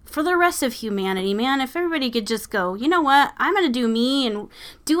for the rest of humanity, man. If everybody could just go, you know what? I'm going to do me and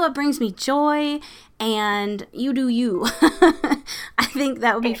do what brings me joy, and you do you. I think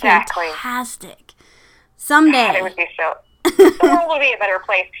that would be fantastic. Someday. It would be so. The world would be a better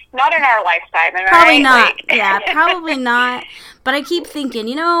place. Not in our lifetime, am I Probably right? not. Like, yeah, probably not. But I keep thinking,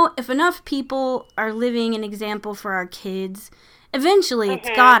 you know, if enough people are living an example for our kids, eventually it's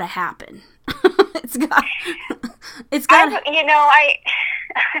gotta happen. it's got.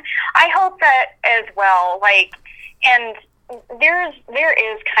 I hope that as well. Like, and there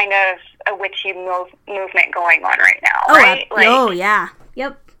is kind of a witchy movement going on right now, right? Yeah.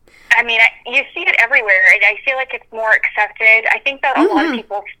 Yep. I mean, you see it everywhere, and I feel like it's more accepted. I think that a lot of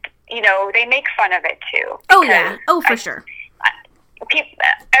people, they make fun of it too. Oh yeah. Oh, for sure.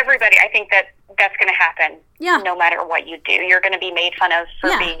 Everybody, I think that's going to happen. Yeah. No matter what you do, you're going to be made fun of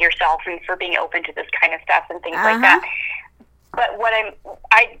for being yourself and for being open to this kind of stuff and things like that. But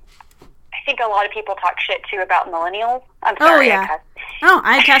I think a lot of people talk shit too about millennials. I'm sorry. Oh yeah.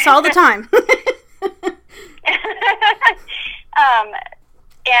 I cuss all the time.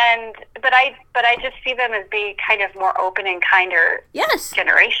 But I just see them as being kind of more open and kinder. Yes.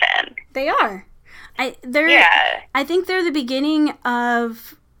 Generation. They are. I think they're the beginning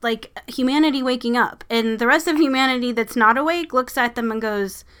of like humanity waking up, and the rest of humanity that's not awake looks at them and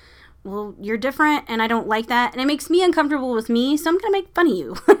goes, well, you're different and I don't like that, and it makes me uncomfortable with me, so I'm gonna make fun of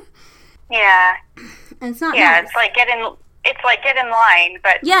you. Yeah. And it's not nice. It's like get in line,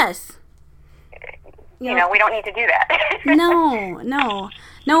 but yes. We don't need to do that. No.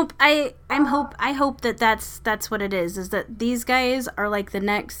 Nope. I hope that's what it is that these guys are like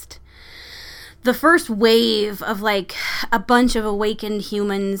the first wave of like a bunch of awakened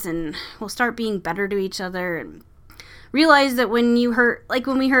humans, and we'll start being better to each other and realize that when we hurt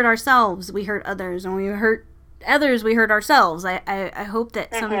ourselves, we hurt others, and when we hurt others, we hurt ourselves. I hope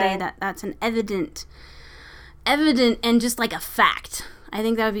that someday that's an evident and just like a fact. I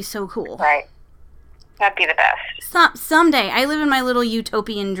think that would be so cool. Right. That'd be the best. Someday. I live in my little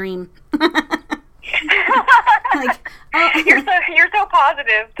utopian dream. You're so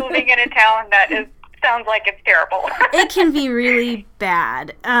positive living in a town that sounds like it's terrible. It can be really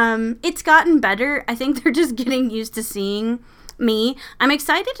bad. It's gotten better. I think they're just getting used to seeing me. I'm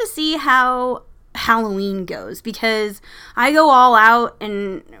excited to see how Halloween goes, because I go all out,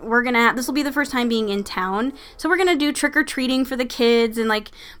 and this will be the first time being in town, so we're gonna do trick-or-treating for the kids, and like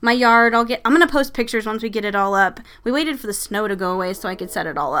my yard, I'm gonna post pictures once we get it all up. We waited for the snow to go away so I could set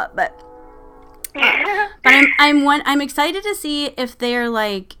it all up, but I'm excited to see if they're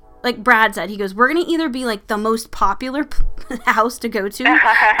like Brad said, he goes, we're gonna either be like the most popular house to go to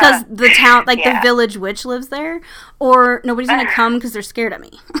because the town, the village witch lives there, or nobody's gonna come because they're scared of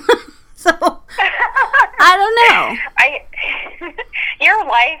me. So, I don't know. Your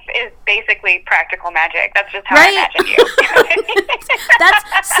life is basically practical magic. That's just how I imagine you.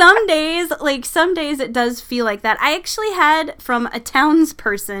 That's some days it does feel like that. I actually had from a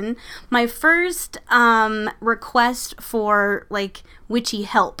townsperson my first request for like witchy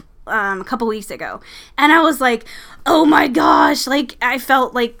help a couple weeks ago, and I was like, oh my gosh, like I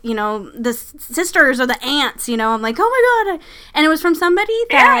felt like the sisters or the aunts, I'm like, oh my god, and it was from somebody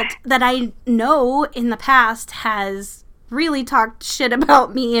that I know in the past has really talked shit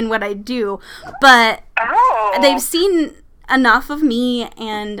about me and what I do, but they've seen enough of me,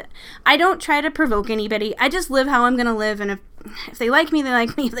 and I don't try to provoke anybody. I just live how I'm gonna live, and if they like me, they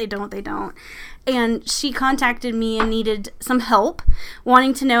like me. If they don't, they don't. And she contacted me and needed some help,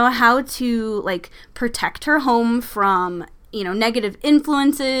 wanting to know how to like protect her home from negative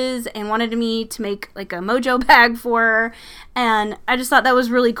influences, and wanted me to make like a mojo bag for her. And I just thought that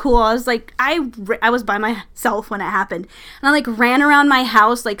was really cool. I was like, I was by myself when it happened, and I like ran around my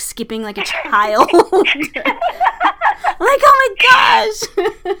house like skipping like a child. Like, oh my gosh.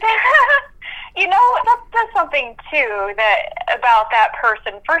 That's something too about that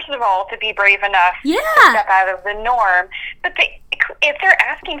person. First of all, to be brave enough to step out of the norm, but if they're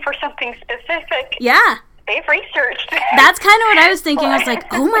asking for something specific, they've researched. That's kind of what I was thinking. I was like,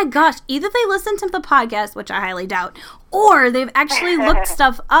 oh my gosh, either they listen to the podcast, which I highly doubt, or they've actually looked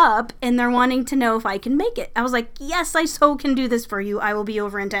stuff up and they're wanting to know if I can make it. I was like, yes, I so can do this for you. I will be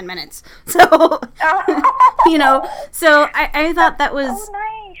over in 10 minutes. So, so I thought that was,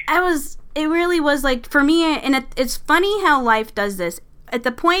 nice. It really was like, for me, and it's funny how life does this. At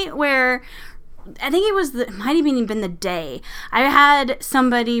the point where, I think it might have even been the day, I had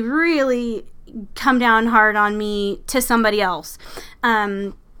somebody really come down hard on me to somebody else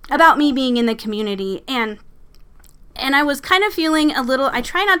about me being in the community, and I was kind of feeling I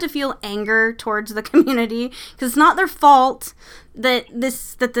try not to feel anger towards the community, because it's not their fault that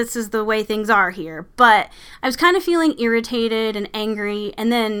this is the way things are here, but I was kind of feeling irritated and angry. And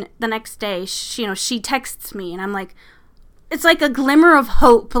then the next day, she texts me, and I'm like, it's like a glimmer of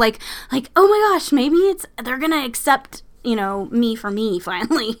hope, like oh my gosh, maybe they're gonna accept me for me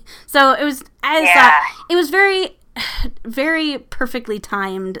finally. So it was, I thought it was very, very perfectly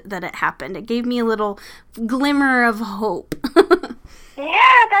timed that it happened. It gave me a little glimmer of hope.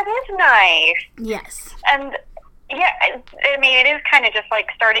 Yeah, that is nice. Yes. And yeah, I mean, it is kind of just like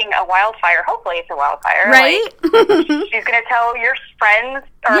starting a wildfire. Hopefully it's a wildfire. Right? Like, she's going to tell your friends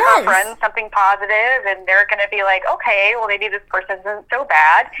or Yes. her friends something positive, and they're going to be like, okay, well, maybe this person isn't so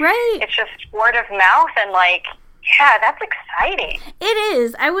bad. Right. It's just word of mouth, and like, yeah, that's exciting. It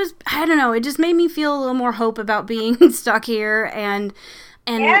is. I don't know, it just made me feel a little more hope about being stuck here, and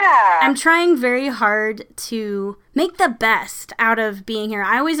Yeah. I'm trying very hard to make the best out of being here.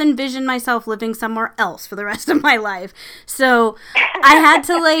 I always envisioned myself living somewhere else for the rest of my life. So I had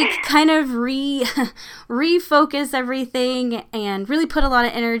to like kind of refocus everything and really put a lot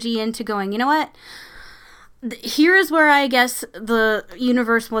of energy into going, you know what? Here is where I guess the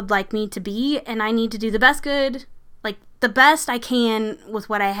universe would like me to be, and I need to do the best I can with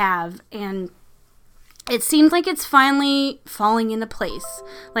what I have. And it seems like it's finally falling into place.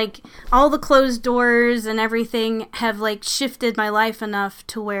 Like, all the closed doors and everything have, like, shifted my life enough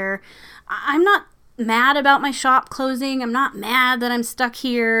to where I'm not mad about my shop closing. I'm not mad that I'm stuck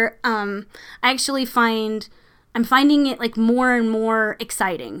here. I'm finding it, like, more and more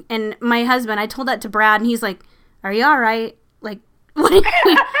exciting. And my husband, I told that to Brad, and he's like, are you all right? Like, what are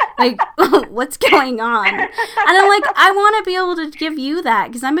you, like, what's going on? And I'm like, I want to be able to give you that,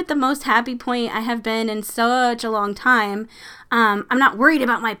 because I'm at the most happy point I have been in such a long time. I'm not worried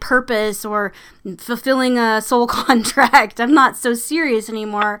about my purpose or fulfilling a soul contract. I'm not so serious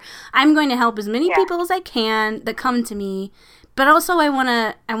anymore. I'm going to help as many people as I can that come to me, but also I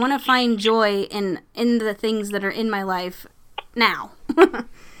want to find joy in the things that are in my life now.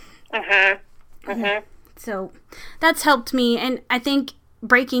 So that's helped me, and I think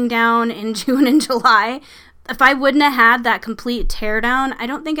breaking down in June and July, if I wouldn't have had that complete teardown, I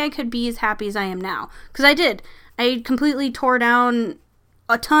don't think I could be as happy as I am now. Because I did. I completely tore down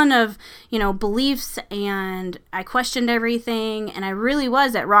a ton of, beliefs, and I questioned everything, and I really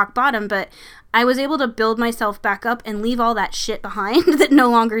was at rock bottom, but I was able to build myself back up and leave all that shit behind that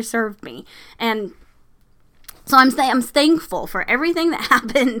no longer served me. And so I'm thankful for everything that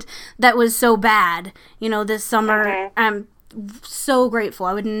happened that was so bad, this summer. I'm so grateful.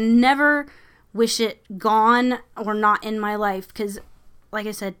 I would never wish it gone or not in my life, because, like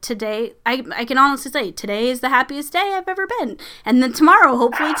I said, today, I can honestly say, today is the happiest day I've ever been. And then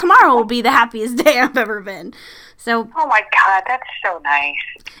hopefully tomorrow will be the happiest day I've ever been. So, oh my God, that's so nice.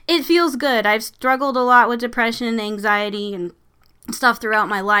 It feels good. I've struggled a lot with depression and anxiety and stuff throughout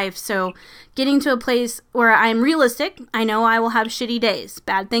my life, so getting to a place where I'm realistic, I know I will have shitty days,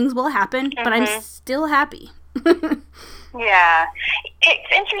 bad things will happen, but I'm still happy. Yeah,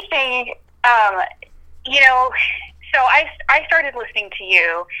 it's interesting. So I started listening to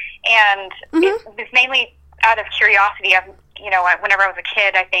you, and it was mainly out of curiosity. Whenever I was a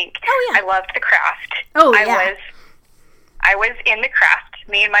kid, I think I loved the craft. Oh yeah. I was in the craft.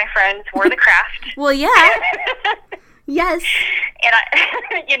 Me and my friends were the craft. Well, yeah. Yes. And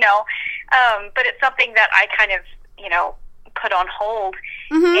but it's something that I kind of, put on hold.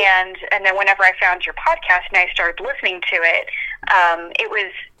 And then whenever I found your podcast and I started listening to it, it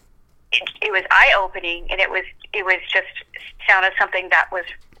was eye-opening, and it was just sounded something that it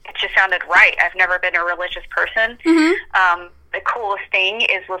just sounded right. I've never been a religious person. The coolest thing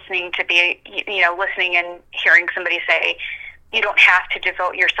is listening and hearing somebody say, you don't have to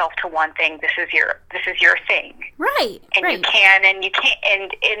devote yourself to one thing. This is your thing. Right. And right. you can, and you can't,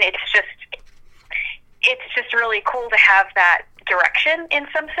 and it's just really cool to have that direction in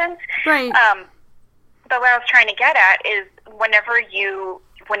some sense. Right. But what I was trying to get at is whenever you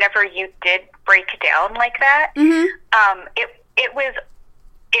did break down like that, it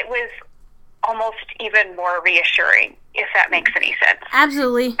was almost even more reassuring, if that makes any sense.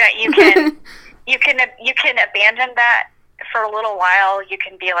 Absolutely. That you can abandon that for a little while. You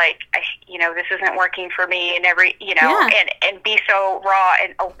can be like, this isn't working for me, and and be so raw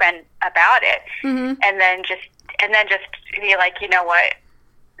and open about it, and then just be like, you know what,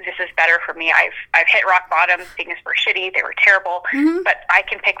 this is better for me. I've hit rock bottom. Things were shitty. They were terrible, but I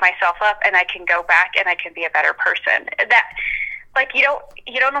can pick myself up, and I can go back, and I can be a better person. That, like, you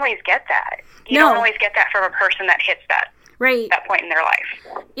don't always get that. You don't always get that from a person that hits that point in their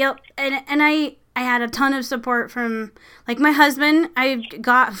life. Yep. And I had a ton of support from, like, my husband. I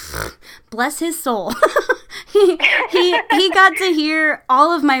got, bless his soul. he got to hear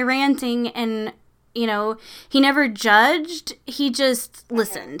all of my ranting, and, he never judged. He just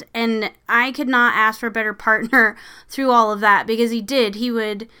listened. And I could not ask for a better partner through all of that, because he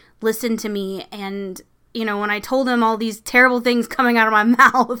would listen to me, and when I told him all these terrible things coming out of my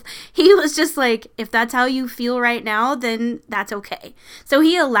mouth, he was just like, if that's how you feel right now, then that's okay. So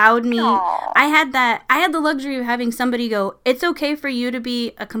he allowed me. Aww. I had the luxury of having somebody go, it's okay for you to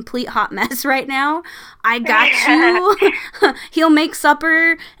be a complete hot mess right now. I got you. He'll make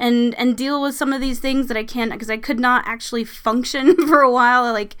supper and deal with some of these things that I can't, because I could not actually function for a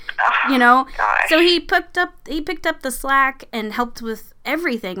while. Like, Gosh. So he picked up the slack and helped with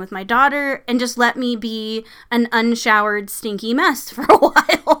everything with my daughter and just let me be an unshowered stinky mess for a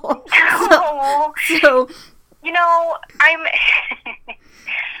while. so I'm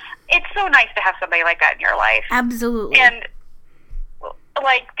it's so nice to have somebody like that in your life. Absolutely. And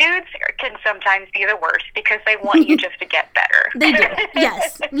like, dudes can sometimes be the worst because they want you just to get better. They do.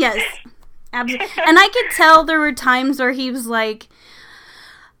 Yes. Absolutely. And I could tell there were times where he was like,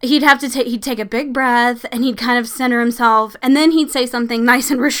 he'd take a big breath and he'd kind of center himself, and then he'd say something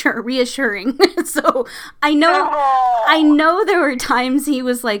nice and reassuring. So I know there were times he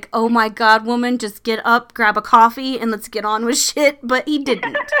was like, oh my God, woman, just get up, grab a coffee, and let's get on with shit. But he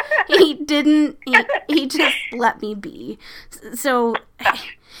didn't. He just let me be. So,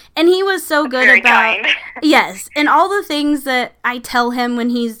 and he was so good Very about, kind. Yes, and all the things that I tell him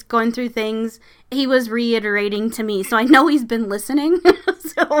when he's going through things, he was reiterating to me, so I know he's been listening.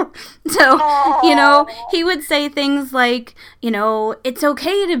 so he would say things like, it's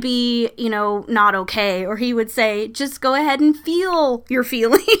okay to be, not okay. Or he would say, just go ahead and feel your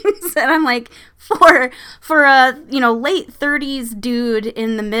feelings. And I'm like, for a, late 30s dude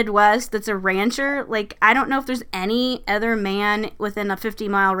in the Midwest that's a rancher, like, I don't know if there's any other man within a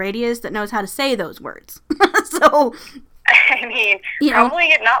 50-mile radius that knows how to say those words. So... I mean,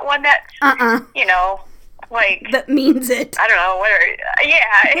 probably not one that, like... that means it. I don't know,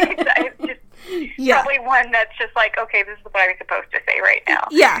 it's just probably one that's just like, okay, this is what I'm supposed to say right now.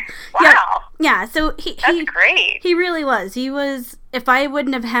 Yeah. Wow. Yeah, so that's great. He really was. He was, if I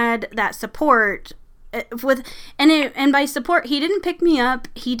wouldn't have had that support... and by support, he didn't pick me up,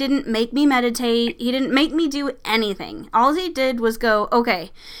 he didn't make me meditate, he didn't make me do anything. All he did was go,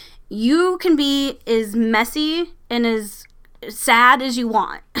 okay, you can be as messy and as sad as you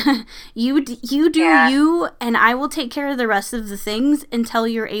want. you do you, and I will take care of the rest of the things until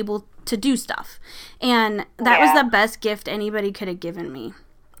you're able to do stuff. And that was the best gift anybody could have given me.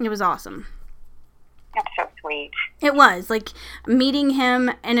 It was awesome. That's so sweet. It was, like, meeting him,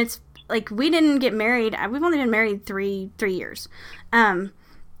 and it's like, we didn't get married. We've only been married 3 years. I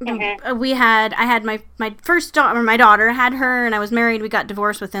had my first daughter, my daughter had her, and I was married. We got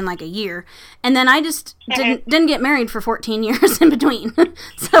divorced within like a year, and then I just didn't get married for 14 years in between.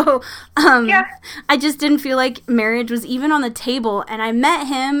 So I just didn't feel like marriage was even on the table. And I met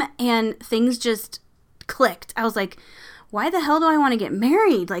him, and things just clicked. I was like, why the hell do I want to get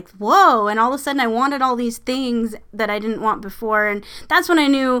married? Like, whoa. And all of a sudden I wanted all these things that I didn't want before. And that's when I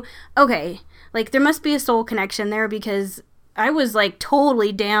knew, okay, like, there must be a soul connection there, because I was, like,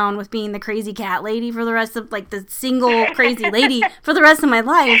 totally down with being the crazy cat lady for the rest of, like, the single crazy lady for the rest of my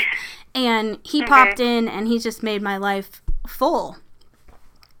life. And he popped in, and he just made my life full.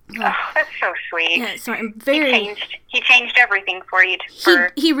 Oh, that's so sweet. Yeah, so I'm very... He changed everything for you.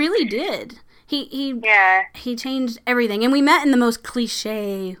 He really did. He changed everything, and we met in the most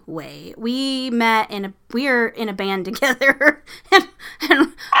cliche way. We are in a band together,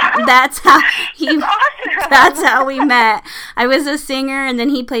 and that's how that's how we met. I was a singer, and then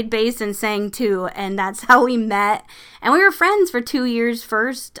he played bass and sang too, and that's how we met. And we were friends for 2 years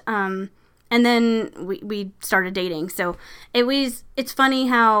first, and then we started dating. So it's funny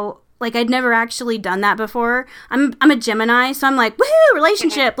how, like, I'd never actually done that before. I'm a Gemini, so I'm like, woohoo,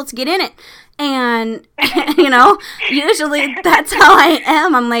 relationship, let's get in it. And, usually that's how I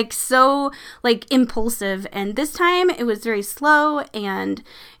am. I'm, like, so, like, impulsive. And this time it was very slow. And,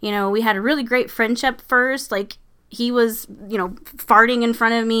 we had a really great friendship first. Like, he was, farting in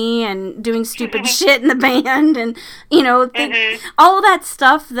front of me and doing stupid shit in the band. And, all of that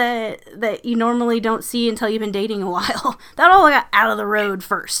stuff that you normally don't see until you've been dating a while. That all got out of the road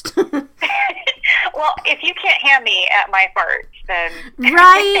first. Well, if you can't hand me at my farts, then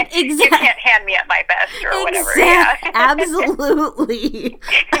right, exactly. You can't hand me at my best or whatever. Yeah, absolutely.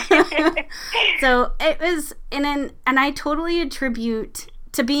 So it was, and I totally attribute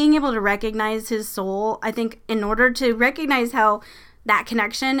to being able to recognize his soul. I think in order to recognize how that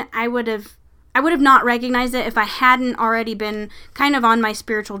connection, I would have not recognized it if I hadn't already been kind of on my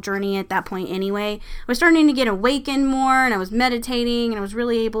spiritual journey at that point anyway. I was starting to get awakened more, and I was meditating, and I was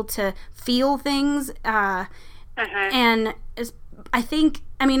really able to feel things. And I think,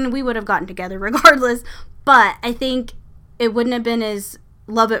 we would have gotten together regardless, but I think it wouldn't have been as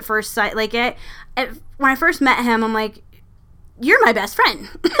love at first sight. Like, when I first met him, I'm like, you're my best friend.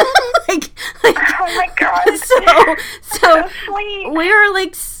 like, oh my God. So sweet. we were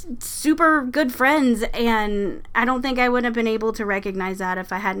like super good friends, and I don't think I would have been able to recognize that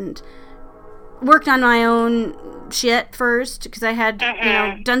if I hadn't worked on my own shit first, because I had,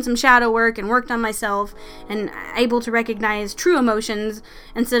 done some shadow work and worked on myself and able to recognize true emotions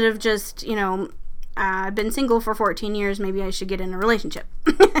instead of just, I've been single for 14 years, maybe I should get in a relationship.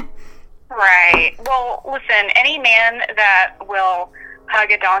 Right. Well, listen, any man that will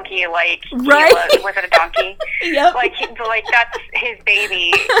hug a donkey like right? he was it a donkey? Yep. Like that's his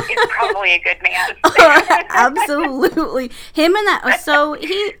baby is probably a good man. Absolutely. Him and that. So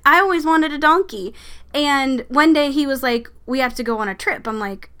I always wanted a donkey. And one day he was like, we have to go on a trip. I'm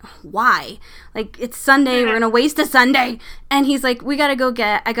like, why? Like, it's Sunday. We're going to waste a Sunday. And he's like, we got to go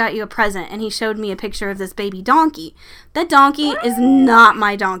I got you a present. And he showed me a picture of this baby donkey. That donkey is not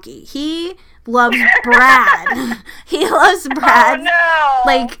my donkey. He loves Brad. He loves Brad. Oh, no.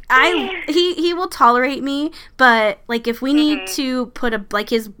 Like, he will tolerate me, but like if we need to put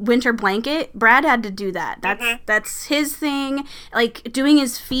his winter blanket, Brad had to do that. That's his thing. Like, doing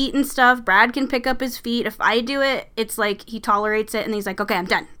his feet and stuff, Brad can pick up his feet. If I do it, it's like he tolerates it and he's like, okay, I'm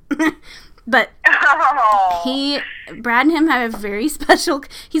done. But Brad and him have a very special,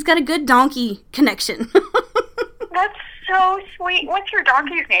 he's got a good donkey connection. That's so sweet. What's your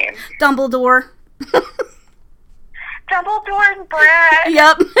donkey's name? Dumbledore. Dumbledore and Brad.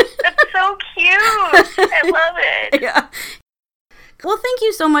 Yep. That's so cute. I love it. Yeah. Well, thank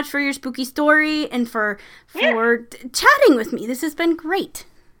you so much for your spooky story and for chatting with me. This has been great.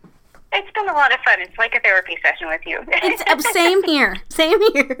 It's been a lot of fun. It's like a therapy session with you. It's same here. Same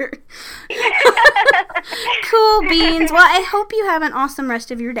here. Cool beans. Well, I hope you have an awesome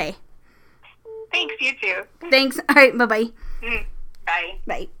rest of your day. Thanks, you too. Thanks. All right, bye-bye. Bye.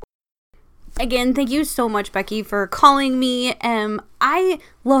 Bye. Again, thank you so much, Becky, for calling me. I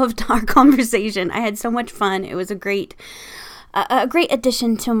loved our conversation. I had so much fun. It was a great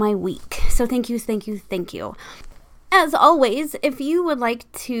addition to my week. So thank you, thank you, thank you. As always, if you would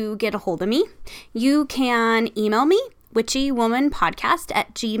like to get a hold of me, you can email me,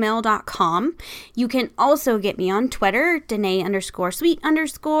 witchywomanpodcast@gmail.com. You can also get me on Twitter,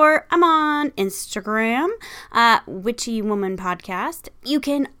 Danae_sweet_. I'm on Instagram, Witchy Woman Podcast. You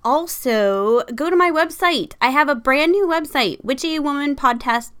can also go to my website. I have a brand new website,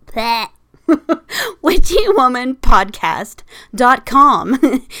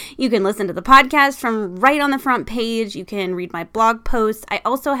 witchywomanpodcast.com. You can listen to the podcast from right on the front page. You can read my blog posts. I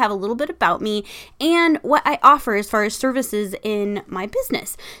also have a little bit about me and what I offer as far as services in my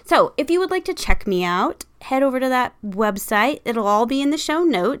business. So if you would like to check me out, head over to that website. It'll all be in the show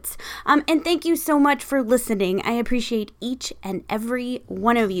notes. And thank you so much for listening. I appreciate each and every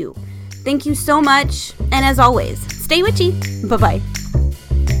one of you. Thank you so much. And as always, stay witchy. Bye-bye.